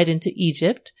family's flight into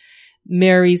Egypt.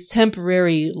 Mary's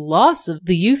temporary loss of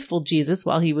the youthful Jesus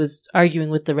while he was arguing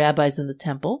with the rabbis in the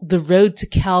temple, the road to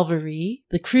Calvary,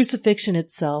 the crucifixion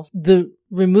itself, the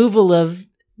removal of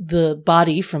the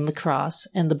body from the cross,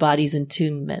 and the body's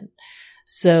entombment.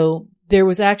 So there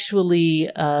was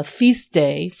actually a feast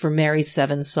day for Mary's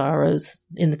 7 sorrows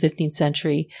in the 15th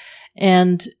century.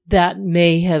 And that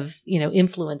may have,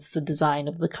 influenced the design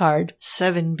of the card.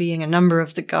 7 being a number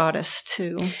of the goddess,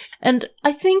 too. And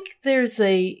I think there's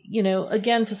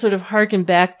again, to sort of harken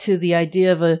back to the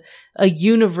idea of a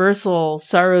universal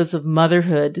sorrows of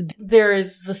motherhood. There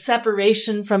is the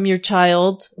separation from your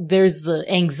child. There's the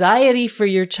anxiety for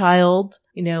your child.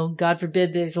 God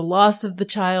forbid there's a loss of the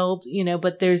child,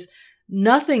 but there's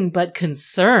nothing but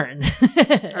concern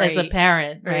as a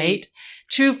parent, right?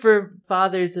 True for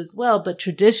fathers as well, but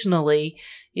traditionally,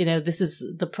 this is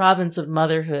the province of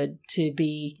motherhood, to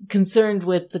be concerned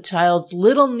with the child's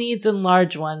little needs and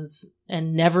large ones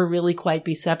and never really quite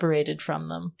be separated from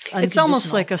them. It's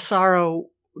almost like a sorrow,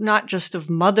 not just of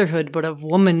motherhood, but of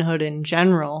womanhood in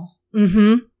general.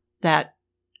 That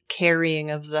carrying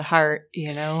of the heart,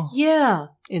 Yeah.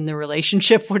 in the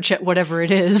relationship, whatever it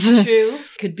is. True.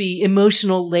 Could be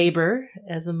emotional labor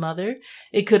as a mother.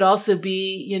 It could also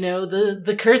be,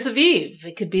 the curse of Eve.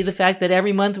 It could be the fact that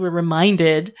every month we're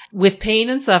reminded with pain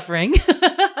and suffering.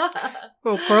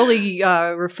 Well, Crowley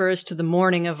refers to the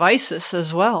mourning of Isis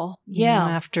as well. Yeah.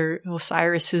 After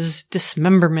Osiris's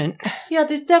dismemberment. Yeah,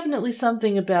 there's definitely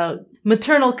something about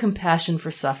maternal compassion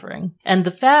for suffering. And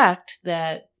the fact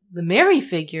that the Mary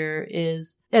figure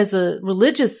is, as a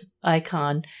religious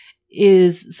icon,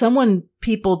 is someone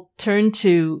people turn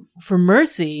to for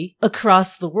mercy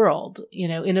across the world,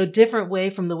 in a different way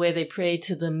from the way they pray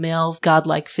to the male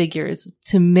godlike figures.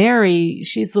 To Mary,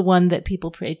 she's the one that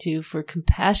people pray to for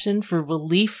compassion, for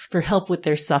relief, for help with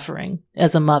their suffering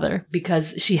as a mother,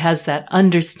 because she has that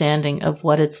understanding of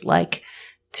what it's like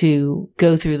to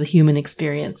go through the human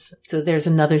experience. So there's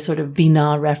another sort of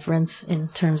Binah reference in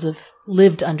terms of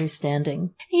lived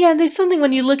understanding. Yeah, there's something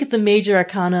when you look at the major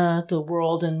arcana, the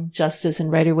world and justice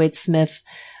and Rider-Waite-Smith,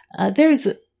 there's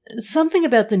something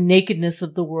about the nakedness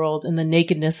of the world and the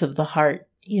nakedness of the heart.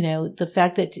 The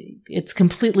fact that it's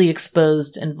completely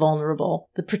exposed and vulnerable.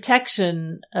 The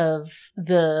protection of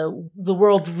the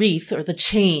world wreath, or the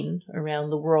chain around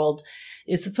the world,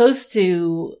 is supposed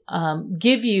to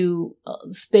give you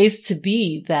space to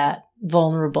be that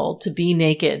vulnerable, to be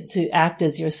naked, to act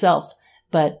as yourself.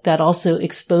 But that also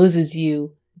exposes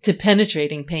you to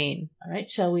penetrating pain. All right,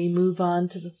 shall we move on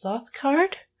to the Thoth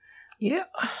card? Yeah.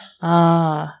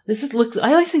 I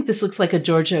always think this looks like a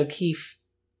Georgia O'Keeffe.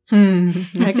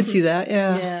 I could see that,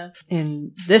 yeah. Yeah.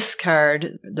 In this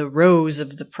card, the rose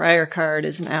of the prior card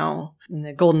is now, in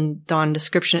the Golden Dawn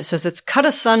description, it says it's cut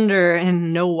asunder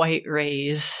and no white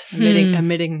rays,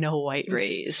 emitting no white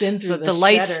rays. So the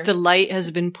light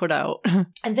has been put out.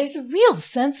 And there's a real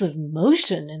sense of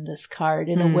motion in this card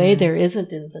in a way there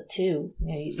isn't in the two.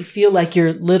 You feel like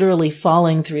you're literally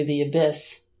falling through the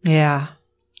abyss. Yeah.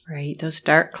 Right. Those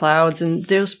dark clouds and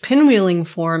those pinwheeling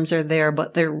forms are there,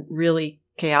 but they're really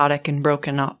chaotic and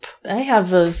broken up. I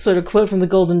have a sort of quote from the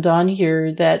Golden Dawn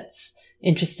here that's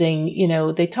interesting.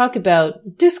 They talk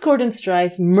about discord and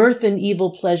strife, mirth and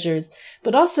evil pleasures,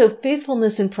 but also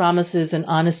faithfulness and promises and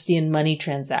honesty and money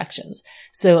transactions.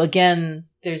 So again,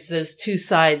 there's those two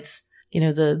sides,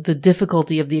 the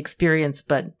difficulty of the experience,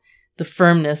 but the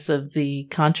firmness of the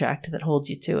contract that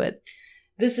holds you to it.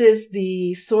 This is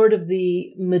the Sword of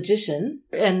the Magician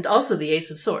and also the Ace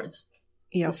of Swords.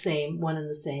 Yep. The same, one and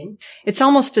the same. It's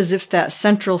almost as if that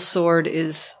central sword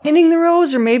is pinning the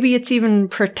rose, or maybe it's even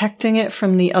protecting it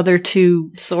from the other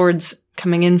two swords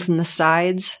coming in from the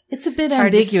sides. It's a bit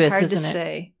ambiguous, hard isn't to it?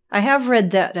 Say. I have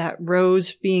read that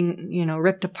rose being,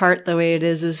 ripped apart the way it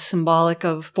is symbolic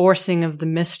of forcing of the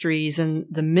mysteries and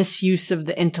the misuse of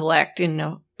the intellect in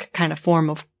a kind of form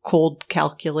of cold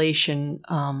calculation,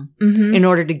 in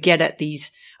order to get at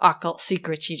these occult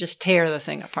secrets. You just tear the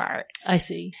thing apart. I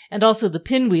see. And also the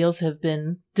pinwheels have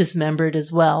been dismembered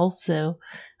as well. So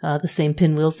the same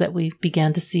pinwheels that we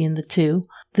began to see in the two.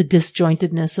 The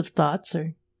disjointedness of thoughts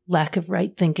or lack of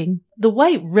right thinking. The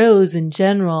white rose in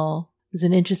general is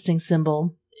an interesting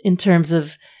symbol in terms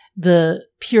of the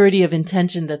purity of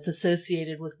intention that's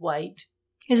associated with white.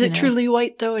 Is it truly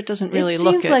white, though? It doesn't really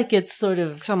look it. It seems like it's sort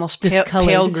of it's almost discolored.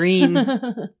 Pale green.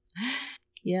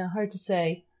 Yeah, hard to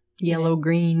say. Yellow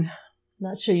green.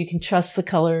 Not sure you can trust the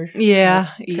color. Yeah,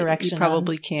 correction. You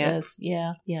probably can't.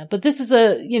 Yes, yeah. But this is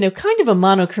a, kind of a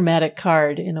monochromatic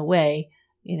card in a way,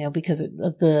 because of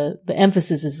the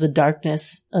emphasis is the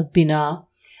darkness of Binah.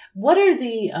 What are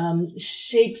the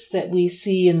shapes that we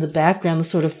see in the background, the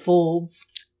sort of folds?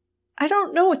 I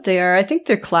don't know what they are. I think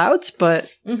they're clouds,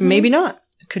 but maybe not.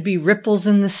 It could be ripples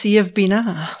in the sea of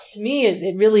Binah. To me,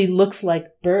 it really looks like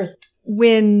birth.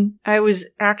 When I was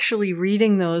actually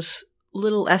reading those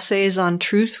little essays on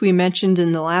truth we mentioned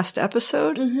in the last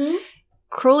episode,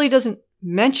 Crowley doesn't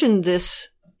mention this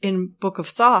in Book of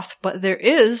Thoth, but there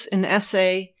is an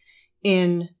essay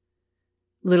in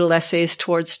Little Essays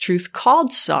Towards Truth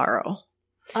called Sorrow.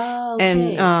 Oh,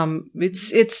 okay. And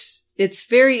it's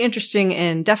very interesting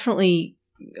and definitely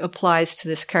applies to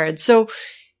this card. So,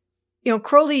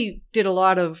 Crowley did a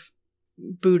lot of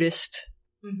Buddhist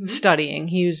studying.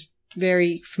 He was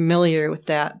very familiar with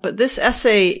that. But this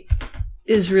essay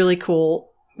is really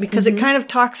cool because it kind of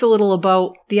talks a little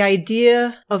about the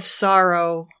idea of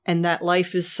sorrow and that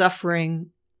life is suffering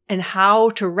and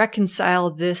how to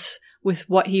reconcile this with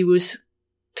what he was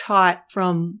taught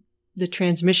from the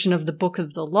transmission of the Book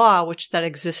of the Law, which that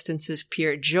existence is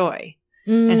pure joy,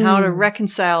 and how to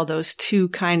reconcile those two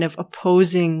kind of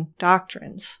opposing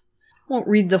doctrines. Won't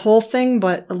read the whole thing,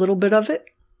 but a little bit of it.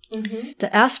 The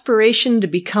aspiration to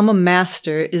become a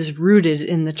master is rooted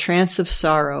in the trance of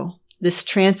sorrow. This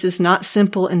trance is not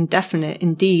simple and definite.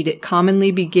 Indeed, it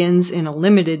commonly begins in a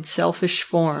limited, selfish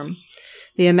form.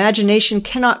 The imagination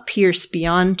cannot pierce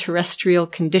beyond terrestrial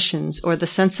conditions, or the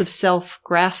sense of self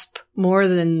grasp more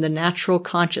than the natural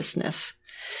consciousness.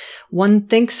 One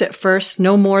thinks at first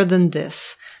no more than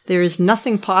this: there is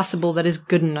nothing possible that is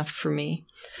good enough for me.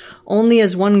 Only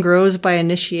as one grows by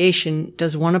initiation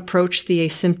does one approach the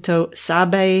asymptote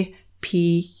sabbe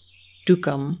pi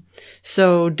dukkam.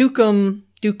 So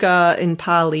dukkha in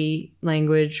Pali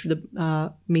language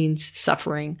means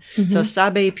suffering. So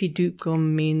sabbe pi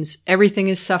dukkam means everything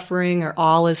is suffering, or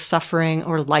all is suffering,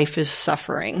 or life is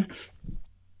suffering.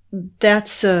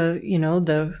 That's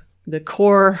the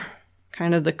core,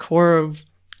 kind of the core of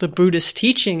the Buddhist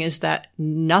teaching, is that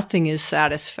nothing is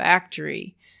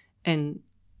satisfactory, and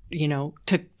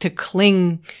to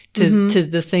cling to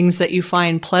the things that you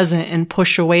find pleasant and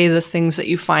push away the things that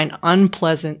you find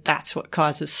unpleasant, that's what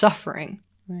causes suffering.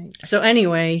 Right. So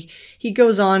anyway, he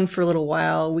goes on for a little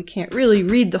while. We can't really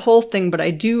read the whole thing, but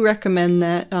I do recommend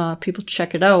that people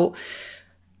check it out.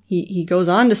 He goes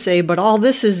on to say, but all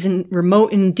this is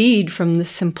remote indeed from the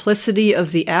simplicity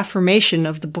of the affirmation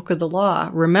of the Book of the Law.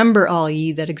 Remember, all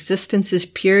ye, that existence is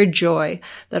pure joy,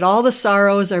 that all the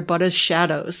sorrows are but as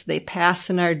shadows. They pass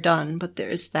and are done, but there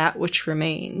is that which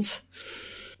remains.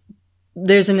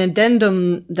 There's an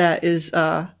addendum that is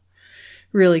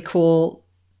really cool.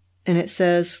 And it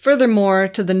says, furthermore,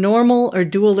 to the normal or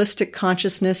dualistic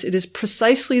consciousness, it is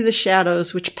precisely the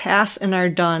shadows which pass and are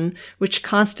done, which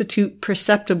constitute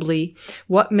perceptibly.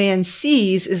 What man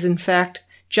sees is, in fact,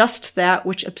 just that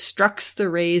which obstructs the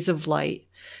rays of light.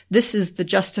 This is the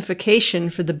justification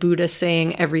for the Buddha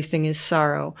saying everything is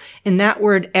sorrow. In that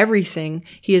word everything,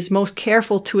 he is most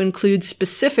careful to include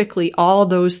specifically all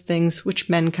those things which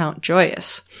men count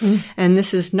joyous. And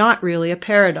this is not really a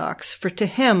paradox, for to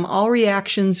him all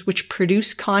reactions which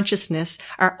produce consciousness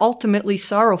are ultimately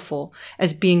sorrowful,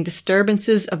 as being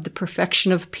disturbances of the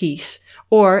perfection of peace,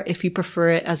 or, if you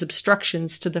prefer it, as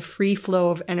obstructions to the free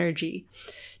flow of energy.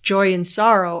 Joy and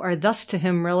sorrow are thus to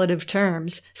him relative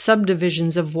terms,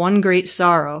 subdivisions of one great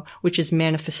sorrow, which is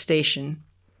manifestation.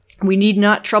 We need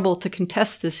not trouble to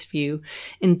contest this view.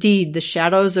 Indeed, the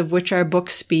shadows of which our book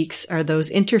speaks are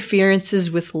those interferences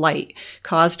with light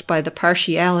caused by the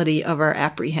partiality of our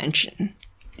apprehension.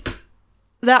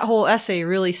 That whole essay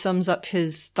really sums up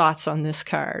his thoughts on this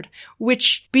card,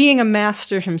 which, being a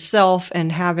master himself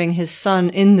and having his son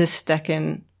in this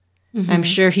decan, I'm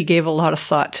sure he gave a lot of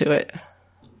thought to it.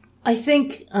 I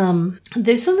think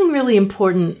there's something really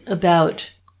important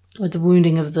about the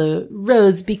wounding of the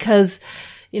rose, because,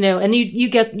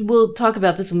 and we'll talk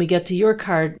about this when we get to your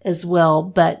card as well,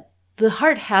 but the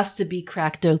heart has to be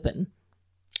cracked open.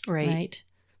 Right?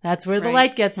 That's where the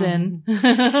light gets in.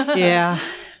 Yeah.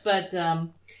 But,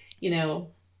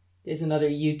 there's another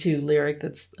U2 lyric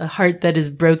that's, a heart that is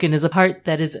broken is a heart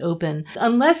that is open.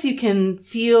 Unless you can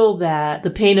feel that the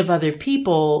pain of other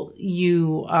people,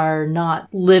 you are not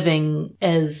living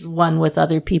as one with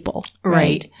other people.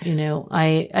 Right.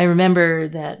 I remember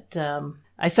that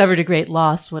I suffered a great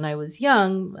loss when I was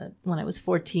young. When I was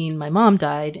 14, my mom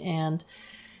died. And,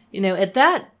 at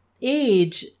that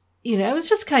age, I was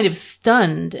just kind of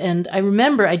stunned. And I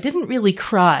remember I didn't really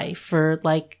cry for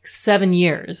like 7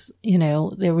 years.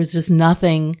 There was just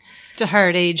nothing. It's a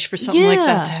hard age for something like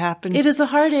that to happen. It is a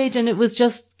hard age, and it was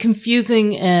just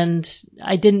confusing. And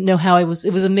I didn't know it was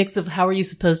a mix of how are you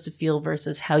supposed to feel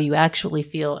versus how you actually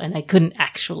feel. And I couldn't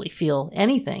actually feel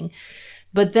anything.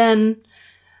 But then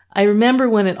I remember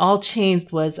when it all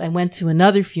changed was I went to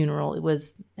another funeral. It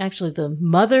was actually the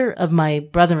mother of my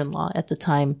brother-in-law at the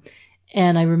time.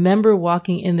 And I remember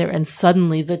walking in there, and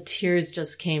suddenly the tears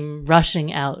just came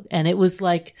rushing out. And it was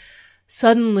like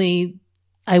suddenly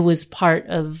I was part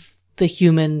of the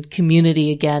human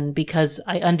community again, because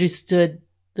I understood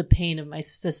the pain of my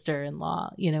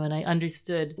sister-in-law, and I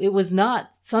understood it was not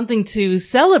something to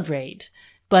celebrate,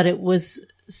 but it was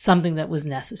something that was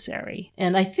necessary.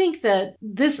 And I think that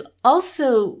this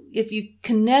also, if you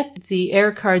connect the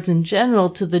air cards in general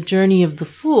to the journey of the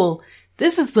Fool,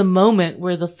 this is the moment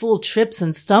where the Fool trips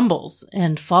and stumbles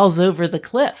and falls over the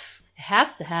cliff. It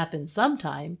has to happen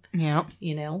sometime. Yeah.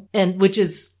 And which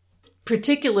is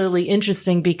particularly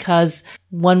interesting because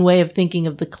one way of thinking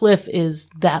of the cliff is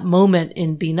that moment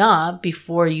in Binah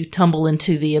before you tumble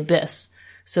into the abyss.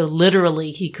 So literally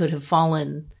he could have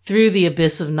fallen through the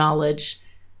abyss of knowledge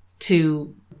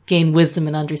to gain wisdom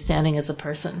and understanding as a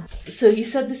person. So you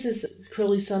said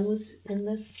Crowley's son was in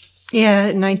this?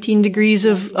 Yeah, 19 degrees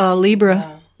of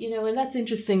Libra. And that's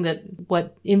interesting that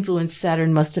what influence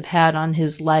Saturn must have had on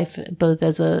his life, both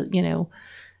as a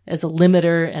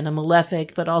limiter and a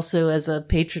malefic, but also as a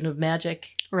patron of magic.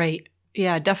 Right.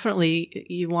 Yeah, definitely.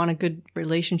 You want a good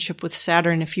relationship with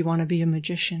Saturn if you want to be a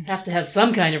magician. Have to have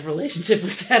some kind of relationship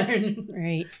with Saturn.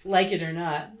 Right. Like it or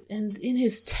not. And in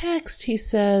his text, he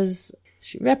says,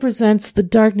 she represents the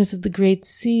darkness of the great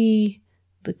sea.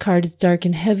 The card is dark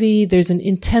and heavy. There's an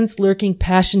intense lurking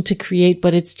passion to create,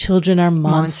 but its children are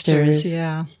monsters.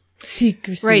 Yeah.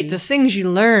 Secrecy. Right. The things you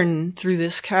learn through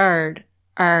this card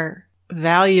are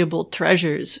valuable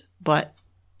treasures, but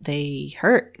they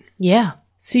hurt. Yeah.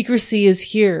 Secrecy is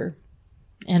here,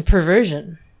 and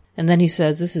perversion. And then he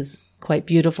says, this is quite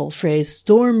beautiful phrase,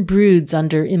 storm broods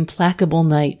under implacable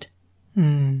night.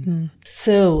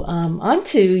 So, on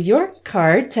to your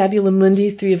card, Tabula Mundi,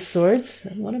 Three of Swords.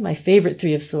 One of my favorite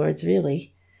Three of Swords,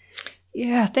 really.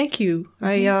 Yeah, thank you.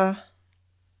 When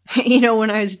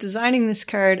I was designing this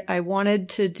card, I wanted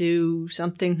to do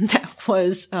something that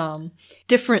was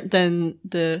different than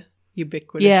the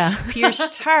ubiquitous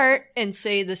pierced heart and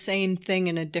say the same thing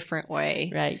in a different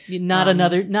way. Right.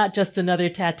 Not just another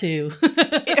tattoo.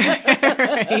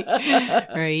 Right.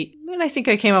 And I think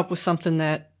I came up with something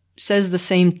that says the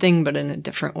same thing, but in a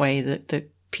different way, the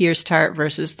pierced heart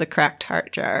versus the cracked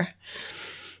heart jar.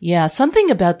 Yeah.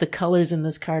 Something about the colors in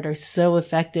this card are so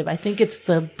effective. I think it's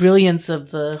the brilliance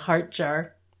of the heart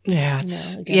jar. Yeah.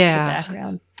 Against the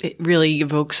background. It really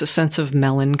evokes a sense of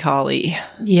melancholy.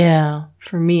 Yeah.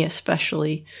 For me,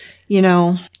 especially.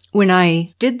 When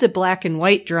I did the black and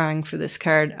white drawing for this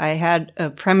card, I had a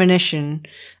premonition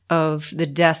of the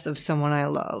death of someone I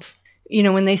love.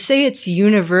 When they say it's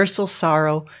universal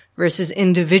sorrow versus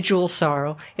individual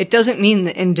sorrow, it doesn't mean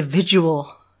the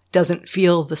individual doesn't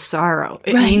feel the sorrow.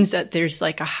 It means that there's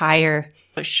like a higher,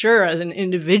 sure, as an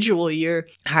individual, you're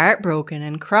heartbroken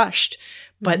and crushed.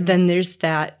 But then there's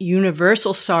that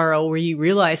universal sorrow where you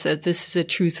realize that this is a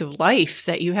truth of life,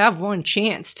 that you have one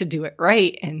chance to do it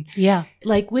right. And yeah,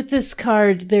 like with this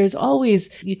card, there's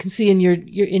always, you can see in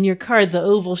your card, the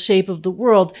oval shape of the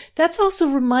world. That's also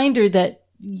a reminder that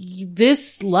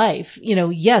this life,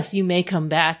 yes, you may come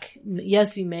back.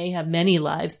 Yes, you may have many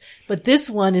lives, but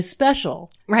this one is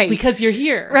special. Right. Because you're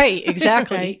here. Right.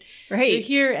 Exactly. Right. You're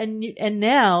here and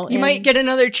now. You might get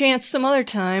another chance some other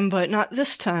time, but not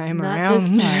this time around.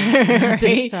 This time. Right?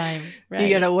 This time. Right. You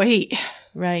gotta wait.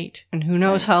 Right. And who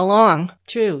knows how long.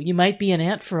 True. You might be an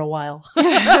ant for a while.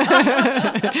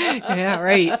 Yeah,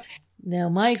 right. Now,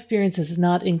 my experience has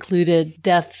not included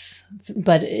deaths,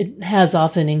 but it has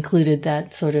often included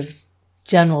that sort of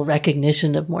general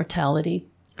recognition of mortality.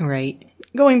 Right.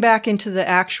 Going back into the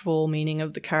actual meaning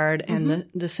of the card and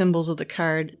the symbols of the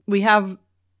card, we have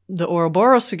the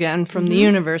Ouroboros again from the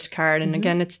universe card. And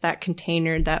again, it's that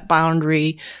container, that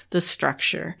boundary, the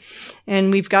structure.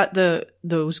 And we've got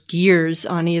those gears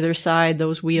on either side,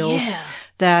 those wheels,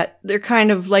 that they're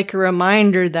kind of like a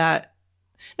reminder that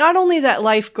not only that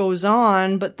life goes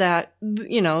on, but that,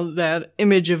 that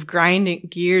image of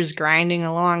gears grinding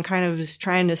along kind of is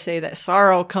trying to say that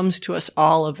sorrow comes to us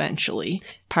all eventually.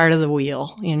 Part of the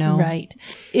wheel, Right.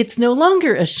 It's no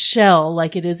longer a shell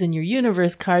like it is in your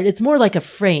universe card. It's more like a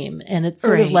frame. And it's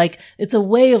sort of like, it's a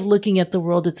way of looking at the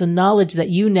world. It's a knowledge that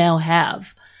you now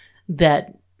have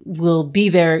that will be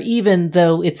there even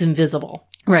though it's invisible.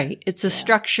 Right. It's a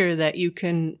structure that you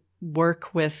can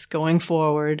work with going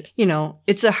forward.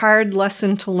 It's a hard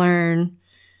lesson to learn.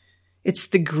 It's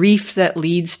the grief that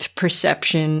leads to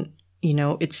perception.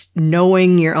 It's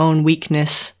knowing your own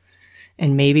weakness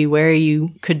and maybe where you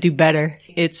could do better.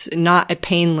 It's not a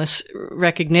painless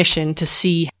recognition to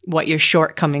see what your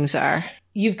shortcomings are.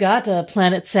 You've got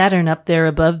planet Saturn up there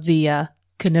above the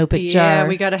canopic jar. Yeah,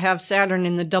 we got to have Saturn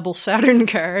in the double Saturn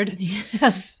card.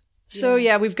 Yes. So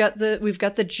we've got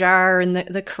the jar and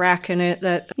the crack in it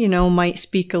that, might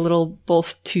speak a little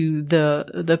both to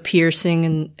the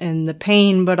piercing and the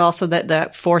pain, but also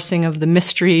that forcing of the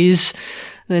mysteries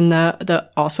and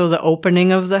also the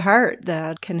opening of the heart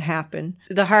that can happen.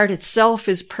 The heart itself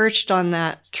is perched on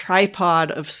that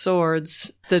tripod of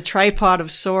swords. The tripod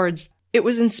of swords, it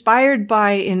was inspired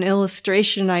by an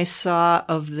illustration I saw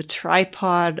of the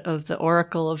tripod of the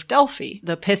Oracle of Delphi,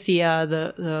 the Pythia,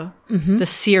 the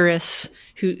seeress,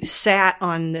 who sat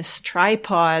on this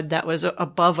tripod that was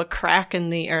above a crack in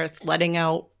the earth, letting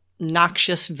out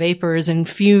noxious vapors and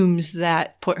fumes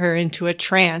that put her into a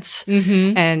trance.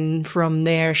 And from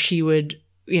there, she would,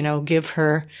 give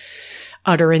her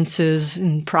utterances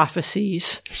and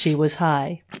prophecies. She was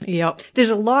high. Yep. There's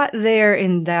a lot there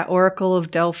in that Oracle of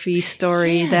Delphi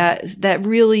story that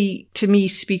really, to me,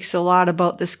 speaks a lot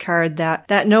about this card,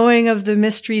 that knowing of the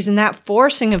mysteries and that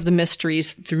forcing of the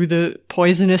mysteries through the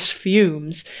poisonous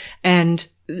fumes. And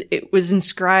it was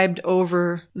inscribed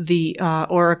over the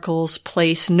oracle's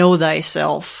place, know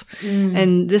thyself.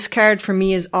 And this card for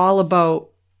me is all about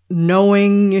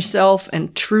knowing yourself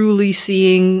and truly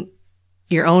seeing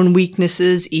your own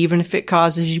weaknesses, even if it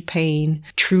causes you pain,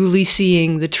 truly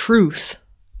seeing the truth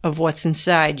of what's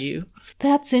inside you.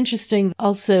 That's interesting.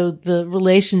 Also, the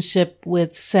relationship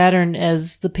with Saturn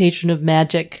as the patron of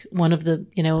magic. One of the,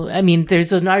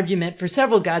 there's an argument for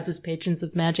several gods as patrons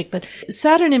of magic, but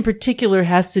Saturn in particular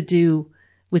has to do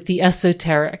with the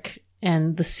esoteric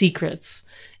and the secrets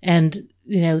and,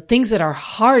 things that are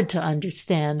hard to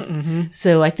understand.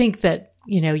 So I think that,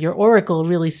 your oracle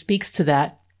really speaks to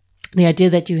that. The idea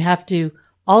that you have to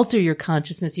alter your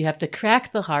consciousness, you have to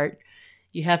crack the heart,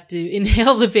 you have to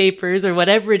inhale the vapors or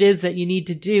whatever it is that you need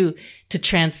to do to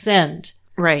transcend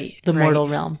the mortal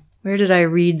realm. Where did I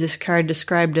read this card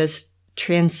described as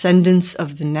transcendence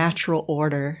of the natural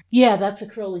order? Yeah, that's a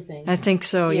Crowley thing. I think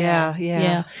so.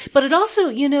 Yeah. But it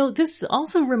also, this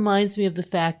also reminds me of the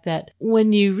fact that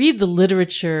when you read the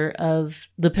literature of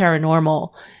the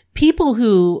paranormal, people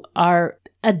who are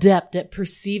adept at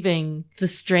perceiving the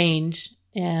strange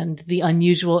and the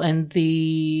unusual and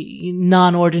the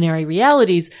non-ordinary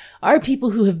realities are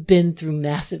people who have been through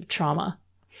massive trauma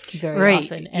very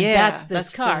often. And that's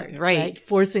this card, right?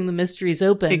 Forcing the mysteries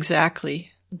open.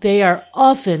 Exactly. They are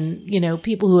often,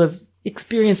 people who have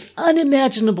experienced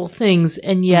unimaginable things,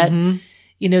 and yet,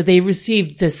 they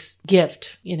received this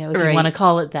gift, if you want to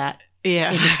call it that.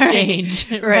 Yeah. In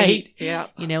exchange. Right. Yeah.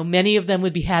 Many of them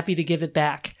would be happy to give it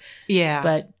back. Yeah.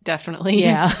 But definitely.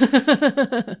 Yeah.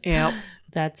 Yeah.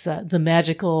 That's the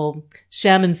magical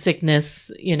shaman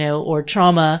sickness, or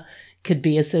trauma could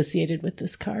be associated with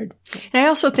this card. And I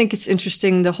also think it's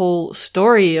interesting, the whole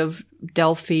story of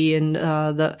Delphi and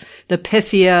the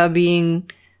Pythia being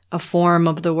a form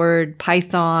of the word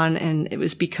python. And it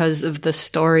was because of the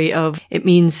story of, it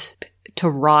means to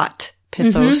rot.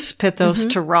 Pythos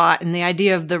to rot, and the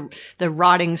idea of the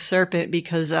rotting serpent,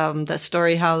 because that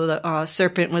story how the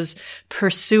serpent was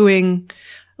pursuing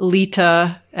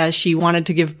Lita as she wanted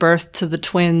to give birth to the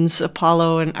twins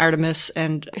Apollo and Artemis,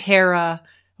 and Hera,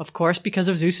 of course, because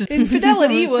of Zeus's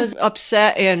infidelity, was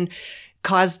upset and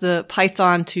caused the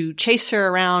python to chase her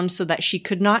around so that she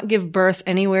could not give birth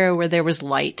anywhere where there was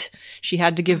light. She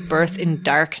had to give birth in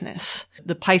darkness.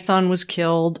 The python was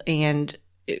killed and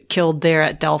killed there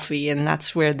at Delphi, and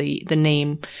that's where the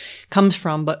name comes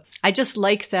from. But I just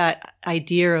like that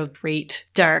idea of great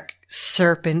dark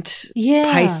serpent,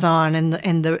 python,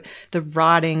 and the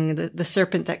rotting, the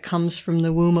serpent that comes from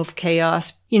the womb of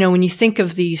chaos. When you think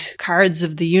of these cards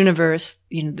of the universe,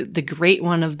 the great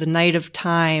one of the night of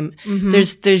time,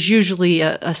 there's usually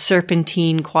a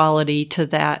serpentine quality to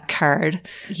that card,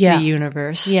 the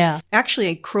universe. Yeah.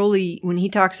 Actually, Crowley, when he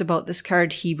talks about this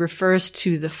card, he refers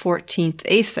to the 14th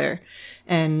Aether.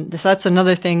 And that's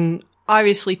another thing,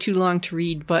 obviously too long to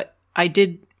read, but I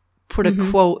did put a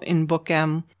quote in Book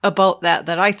M about that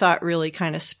I thought really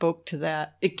kind of spoke to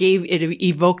that. It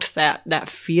evoked that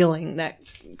feeling, that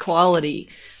quality,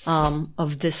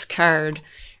 of this card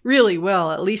really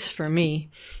well, at least for me.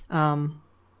 And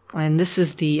this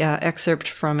is the excerpt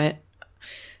from it. It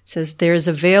says, "There is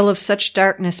a veil of such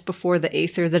darkness before the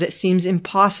Aether that it seems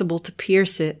impossible to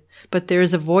pierce it. But there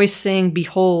is a voice saying,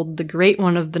 Behold, the great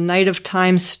one of the night of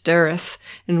time stirreth,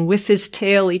 and with his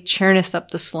tail he churneth up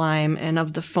the slime, and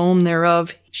of the foam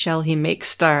thereof shall he make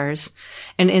stars.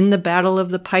 And in the battle of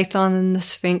the Python and the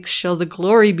Sphinx shall the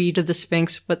glory be to the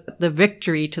Sphinx, but the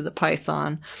victory to the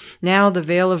Python. Now the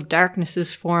veil of darkness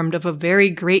is formed of a very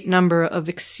great number of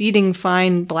exceeding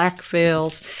fine black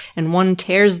veils, and one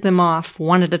tears them off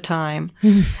one at a time.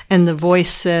 And the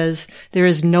voice says, There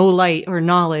is no light or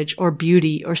knowledge or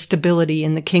beauty or stability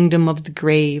in the kingdom of the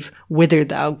grave, whither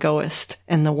thou goest,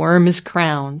 and the worm is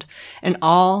crowned, and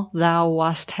all thou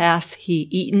wast hath he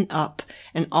eaten up,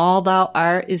 and all thou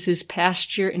art is his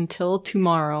pasture until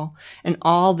tomorrow, and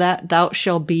all that thou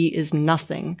shalt be is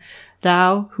nothing.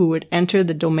 Thou who would enter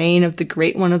the domain of the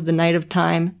great one of the night of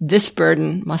time, this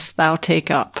burden must thou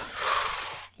take up."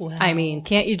 Wow. I mean,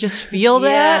 can't you just feel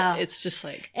that? It's just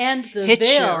like, and the hit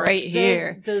veils, you right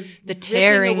here. Those the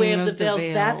tearing away of the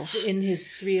veils. That's in his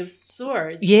Three of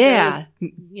Swords. Yeah.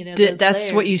 Those that's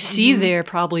layers. what you see there,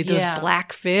 probably those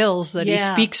black veils that he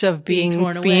speaks of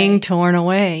being torn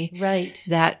away. Right.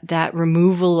 That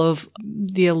removal of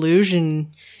the illusion.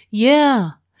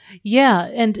 Yeah. Yeah.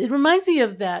 And it reminds me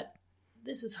of that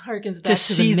this harkens back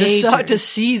to the major. To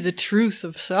see the truth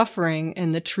of suffering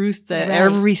and the truth that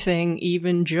everything,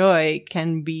 even joy,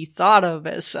 can be thought of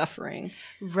as suffering.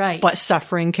 Right. But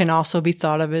suffering can also be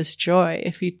thought of as joy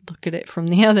if you look at it from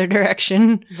the other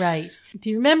direction. Right.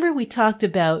 Do you remember we talked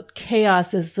about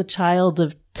chaos as the child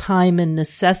of time and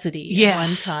necessity at one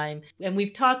time? And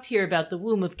we've talked here about the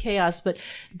womb of chaos, but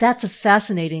that's a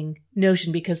fascinating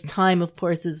notion because time, of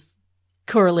course,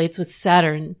 correlates with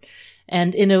Saturn.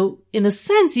 And in a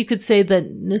sense, you could say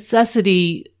that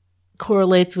necessity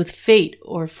correlates with fate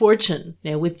or fortune,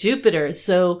 with Jupiter.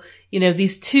 So,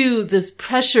 this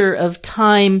pressure of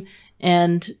time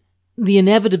and the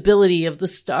inevitability of the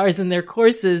stars and their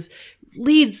courses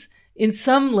leads in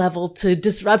some level to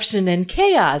disruption and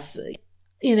chaos.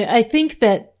 I think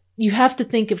that you have to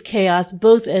think of chaos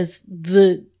both as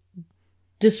the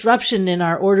disruption in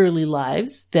our orderly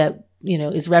lives that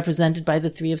is represented by the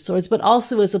Three of Swords, but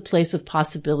also as a place of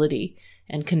possibility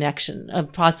and connection, a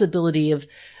possibility of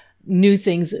new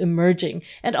things emerging.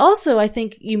 And also, I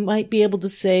think you might be able to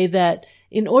say that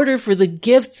in order for the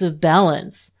gifts of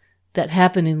balance that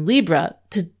happen in Libra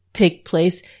to take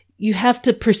place, you have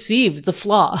to perceive the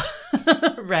flaw,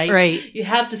 right? Right. You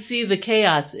have to see the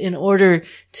chaos in order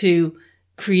to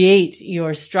create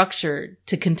your structure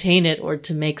to contain it or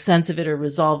to make sense of it or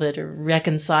resolve it or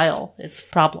reconcile its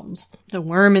problems. The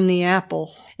worm in the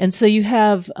apple. And so you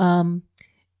have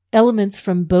elements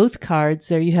from both cards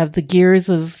there. You have the gears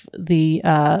of the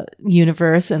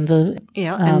universe and the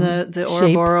and the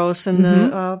Ouroboros and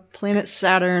the planet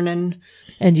Saturn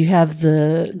and you have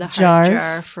the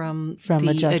jar from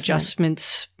the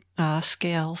adjustments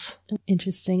scales.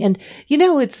 Interesting. And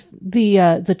it's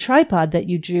the tripod that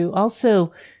you drew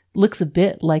also looks a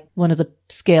bit like one of the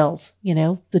scales,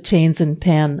 the chains and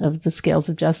pan of the scales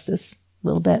of justice a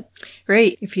little bit.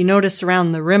 Right. If you notice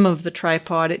around the rim of the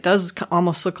tripod, it does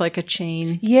almost look like a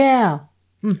chain. Yeah.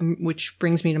 Which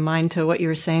brings me to mind to what you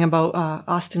were saying about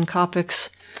Austin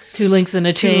Coppock's Two links in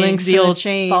a chain, the old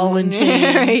chain. Fallen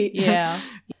chain. Right. Yeah.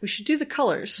 We should do the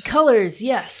colors. Colors,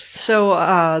 yes. So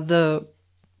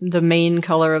the main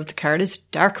color of the card is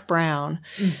dark brown.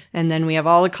 And then we have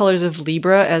all the colors of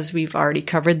Libra, as we've already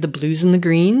covered, the blues and the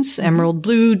greens, emerald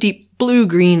blue, deep blue,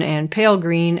 green, and pale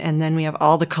green. And then we have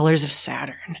all the colors of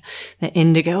Saturn, the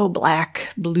indigo, black,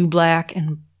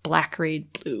 and black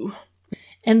rayed blue.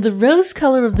 And the rose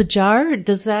color of the jar,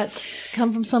 does that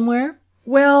come from somewhere?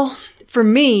 Well, for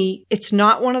me, it's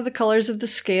not one of the colors of the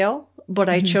scale. But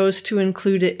I chose to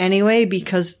include it anyway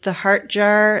because the heart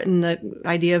jar and the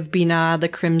idea of Binah, the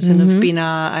crimson of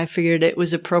Binah, I figured it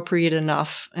was appropriate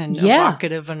enough and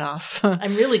evocative enough.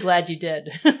 I'm really glad you did.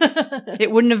 It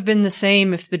wouldn't have been the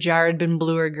same if the jar had been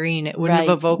blue or green. It wouldn't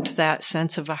have evoked that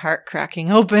sense of a heart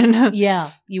cracking open.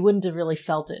 Yeah, you wouldn't have really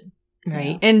felt it.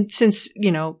 Right. Yeah. And since,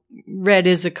 red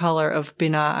is a color of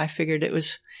Binah, I figured it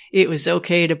was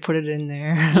okay to put it in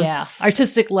there. Yeah.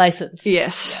 Artistic license.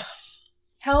 Yes.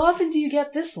 How often do you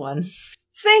get this one?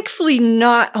 Thankfully,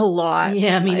 not a lot.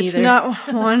 Yeah, me neither. It's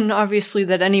not one, obviously,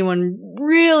 that anyone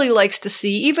really likes to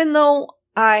see, even though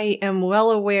I am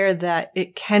well aware that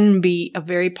it can be a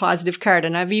very positive card,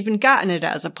 and I've even gotten it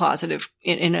as a positive,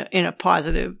 in a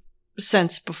positive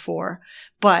sense before.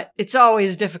 But it's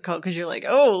always difficult because you're like,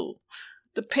 oh,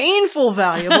 the painful,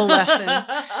 valuable lesson.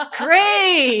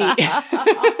 Great!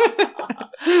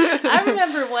 I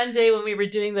remember one day when we were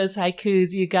doing those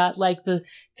haikus, you got like the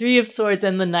Three of Swords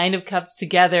and the Nine of Cups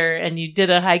together, and you did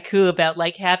a haiku about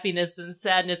like happiness and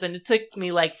sadness, and it took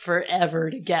me like forever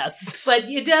to guess. But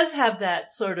it does have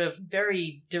that sort of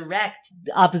very direct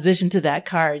opposition to that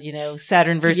card,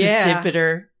 Saturn versus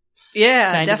Jupiter.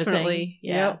 Yeah, definitely.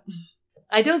 Yeah. Yep.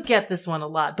 I don't get this one a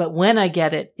lot, but when I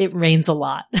get it, it rains a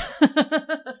lot.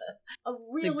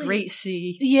 The Great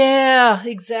Sea. Yeah,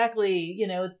 exactly.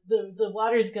 It's the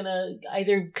water's gonna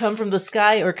either come from the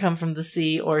sky or come from the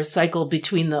sea or cycle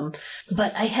between them.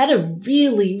 But I had a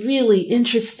really, really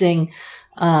interesting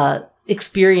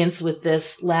experience with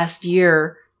this last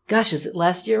year. Gosh, is it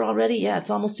last year already? Yeah, it's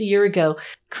almost a year ago.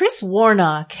 Chris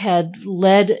Warnock had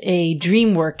led a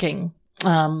dream working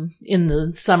in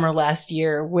the summer last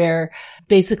year, where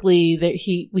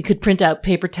basically we could print out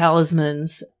paper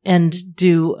talismans and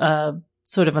do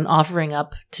sort of an offering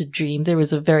up to dream. There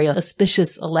was a very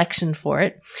auspicious election for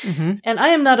it. Mm-hmm. And I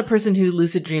am not a person who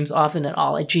lucid dreams often at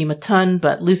all. I dream a ton,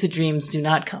 but lucid dreams do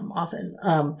not come often.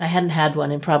 I hadn't had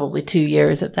one in probably 2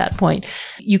 years at that point.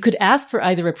 You could ask for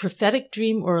either a prophetic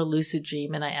dream or a lucid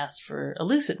dream, and I asked for a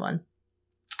lucid one.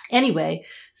 Anyway,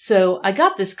 so I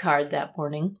got this card that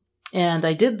morning, and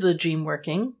I did the dream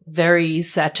working, very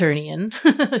Saturnian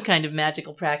kind of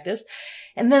magical practice.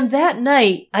 And then that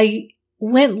night, I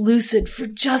went lucid for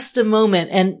just a moment.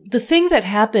 And the thing that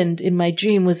happened in my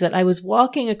dream was that I was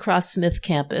walking across Smith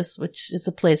campus, which is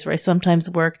a place where I sometimes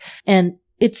work, and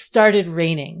it started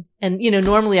raining. And,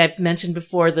 normally I've mentioned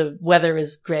before the weather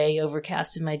is gray,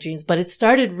 overcast in my dreams, but it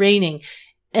started raining.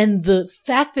 And the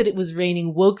fact that it was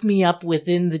raining woke me up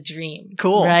within the dream.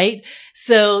 Cool. Right?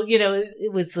 So,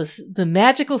 it was the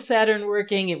magical Saturn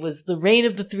working. It was the rain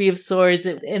of the Three of Swords,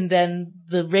 and then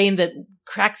the rain that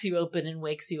cracks you open and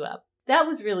wakes you up. That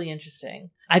was really interesting.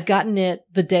 I've gotten it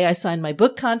the day I signed my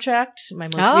book contract, my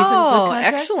most recent book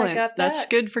contract. Excellent. I got that. That's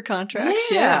good for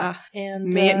contracts. Yeah.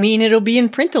 And may it mean it'll be in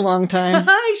print a long time.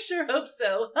 I sure hope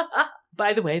so.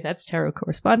 By the way, that's Tarot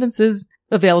Correspondences,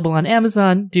 available on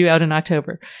Amazon, due out in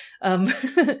October. And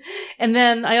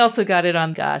then I also got it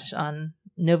on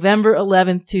November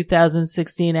 11th,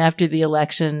 2016, after the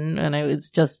election, and I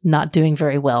was just not doing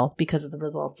very well because of the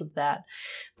results of that.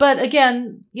 But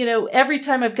again, every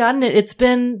time I've gotten it, it's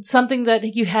been something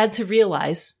that you had to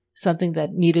realize, something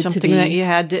that needed to be. Something that you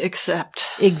had to accept.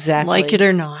 Exactly. Like it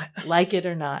or not. Like it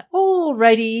or not.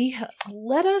 Alrighty,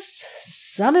 let us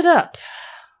sum it up.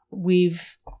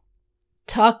 We've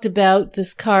talked about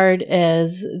this card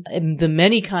as the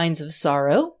many kinds of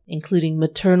sorrow, including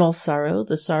maternal sorrow,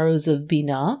 the sorrows of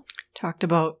Binah. Talked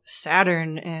about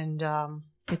Saturn and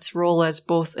its role as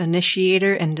both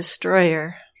initiator and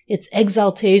destroyer. Its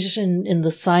exaltation in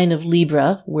the sign of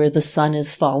Libra, where the sun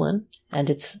is fallen, and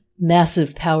its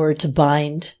massive power to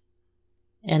bind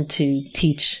and to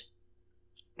teach.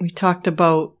 We talked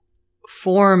about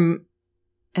form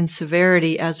and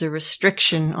severity as a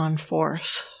restriction on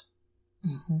force.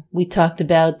 Mm-hmm. We talked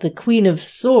about the Queen of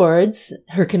Swords,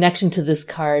 her connection to this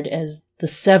card as the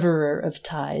severer of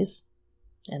ties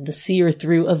and the seer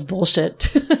through of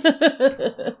bullshit.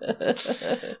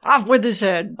 Off with his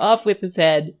head. Off with his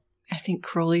head. I think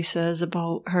Crowley says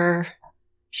about her,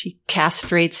 she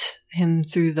castrates him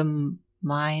through the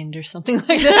mind or something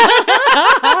like that.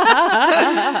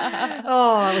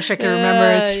 Oh, I wish I could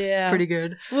remember. It's pretty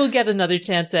good. We'll get another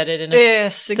chance at it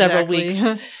in several weeks.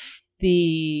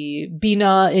 The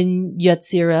Binah in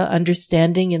Yetzirah,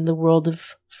 understanding in the world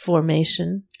of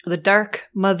formation. The dark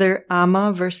mother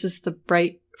Amma versus the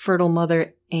bright fertile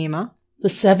mother Ama. The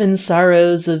seven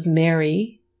sorrows of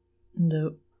Mary.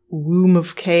 The womb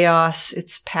of chaos,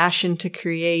 its passion to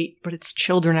create, but its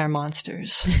children are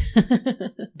monsters.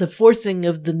 The forcing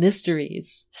of the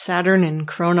mysteries. Saturn and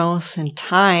Kronos and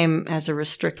time as a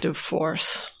restrictive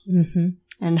force. Mm-hmm.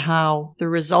 And how the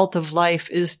result of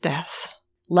life is death.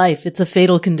 Life, it's a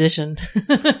fatal condition.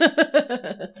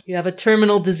 You have a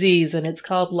terminal disease and it's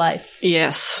called life.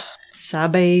 Yes.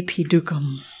 Sabe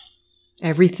pidukam.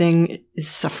 Everything is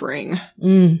suffering.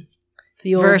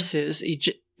 Versus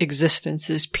existence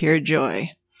is pure joy.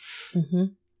 Mm-hmm.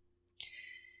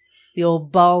 The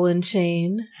old ball and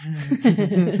chain.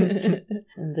 And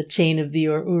the chain of the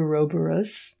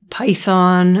Ouroboros.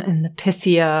 Python and the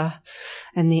Pythia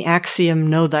and the axiom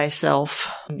know thyself.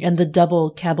 And the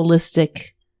double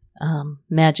Kabbalistic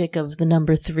magic of the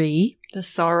number 3. The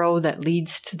sorrow that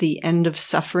leads to the end of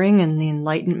suffering and the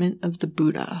enlightenment of the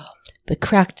Buddha. The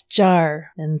cracked jar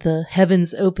and the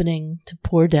heavens opening to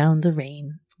pour down the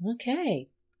rain. Okay.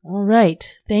 All right.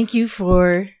 Thank you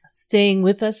for staying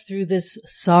with us through this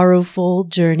sorrowful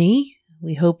journey.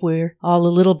 We hope we're all a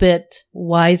little bit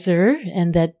wiser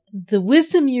and that the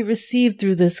wisdom you received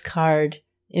through this card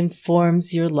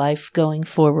informs your life going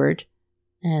forward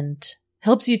and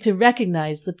helps you to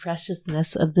recognize the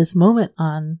preciousness of this moment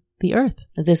on the earth,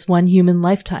 this one human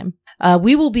lifetime.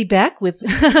 We will be back with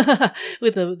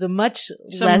the much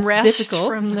less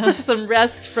difficult, some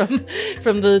rest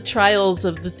from the trials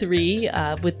of the 3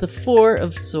 with the 4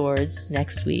 of Swords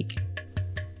next week.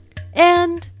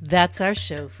 And that's our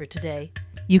show for today.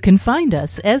 You can find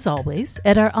us, as always,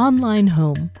 at our online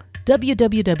home,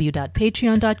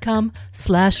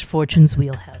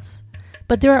 www.patreon.com/fortuneswheelhouse.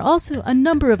 But there are also a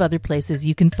number of other places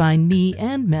you can find me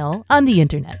and Mel on the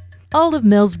internet. All of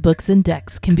Mel's books and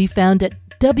decks can be found at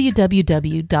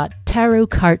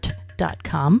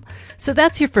www.tarotcart.com. So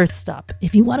that's your first stop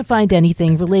if you want to find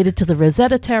anything related to the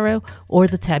Rosetta Tarot or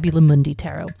the Tabula Mundi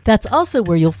Tarot. That's also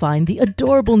where you'll find the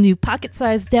adorable new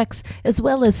pocket-sized decks as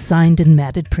well as signed and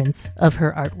matted prints of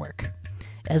her artwork.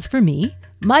 As for me,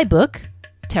 my book,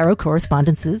 Tarot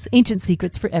Correspondences, Ancient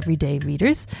Secrets for Everyday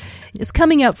Readers, is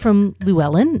coming out from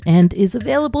Llewellyn and is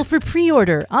available for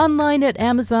pre-order online at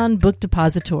Amazon Book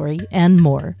Depository and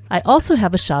more. I also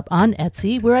have a shop on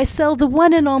Etsy where I sell the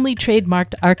one and only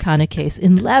trademarked Arcana case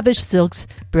in lavish silks,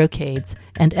 brocades,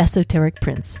 and esoteric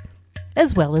prints,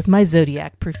 as well as my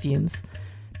Zodiac perfumes.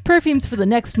 Perfumes for the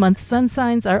next month's sun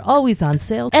signs are always on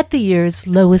sale at the year's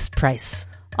lowest price.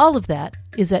 All of that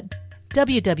is at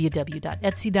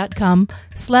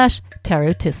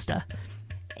www.etsy.com/tarotista.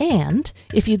 And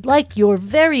if you'd like your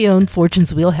very own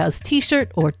Fortune's Wheelhouse t-shirt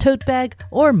or tote bag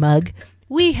or mug,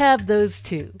 we have those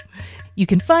too. You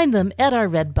can find them at our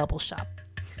Redbubble shop.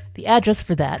 The address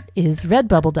for that is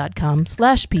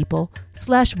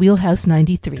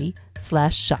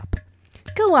redbubble.com/people/wheelhouse93/shop.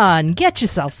 Go on, get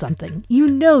yourself something. You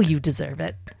know you deserve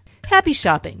it. Happy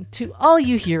shopping to all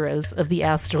you heroes of the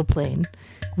astral plane.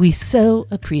 We so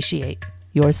appreciate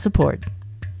your support.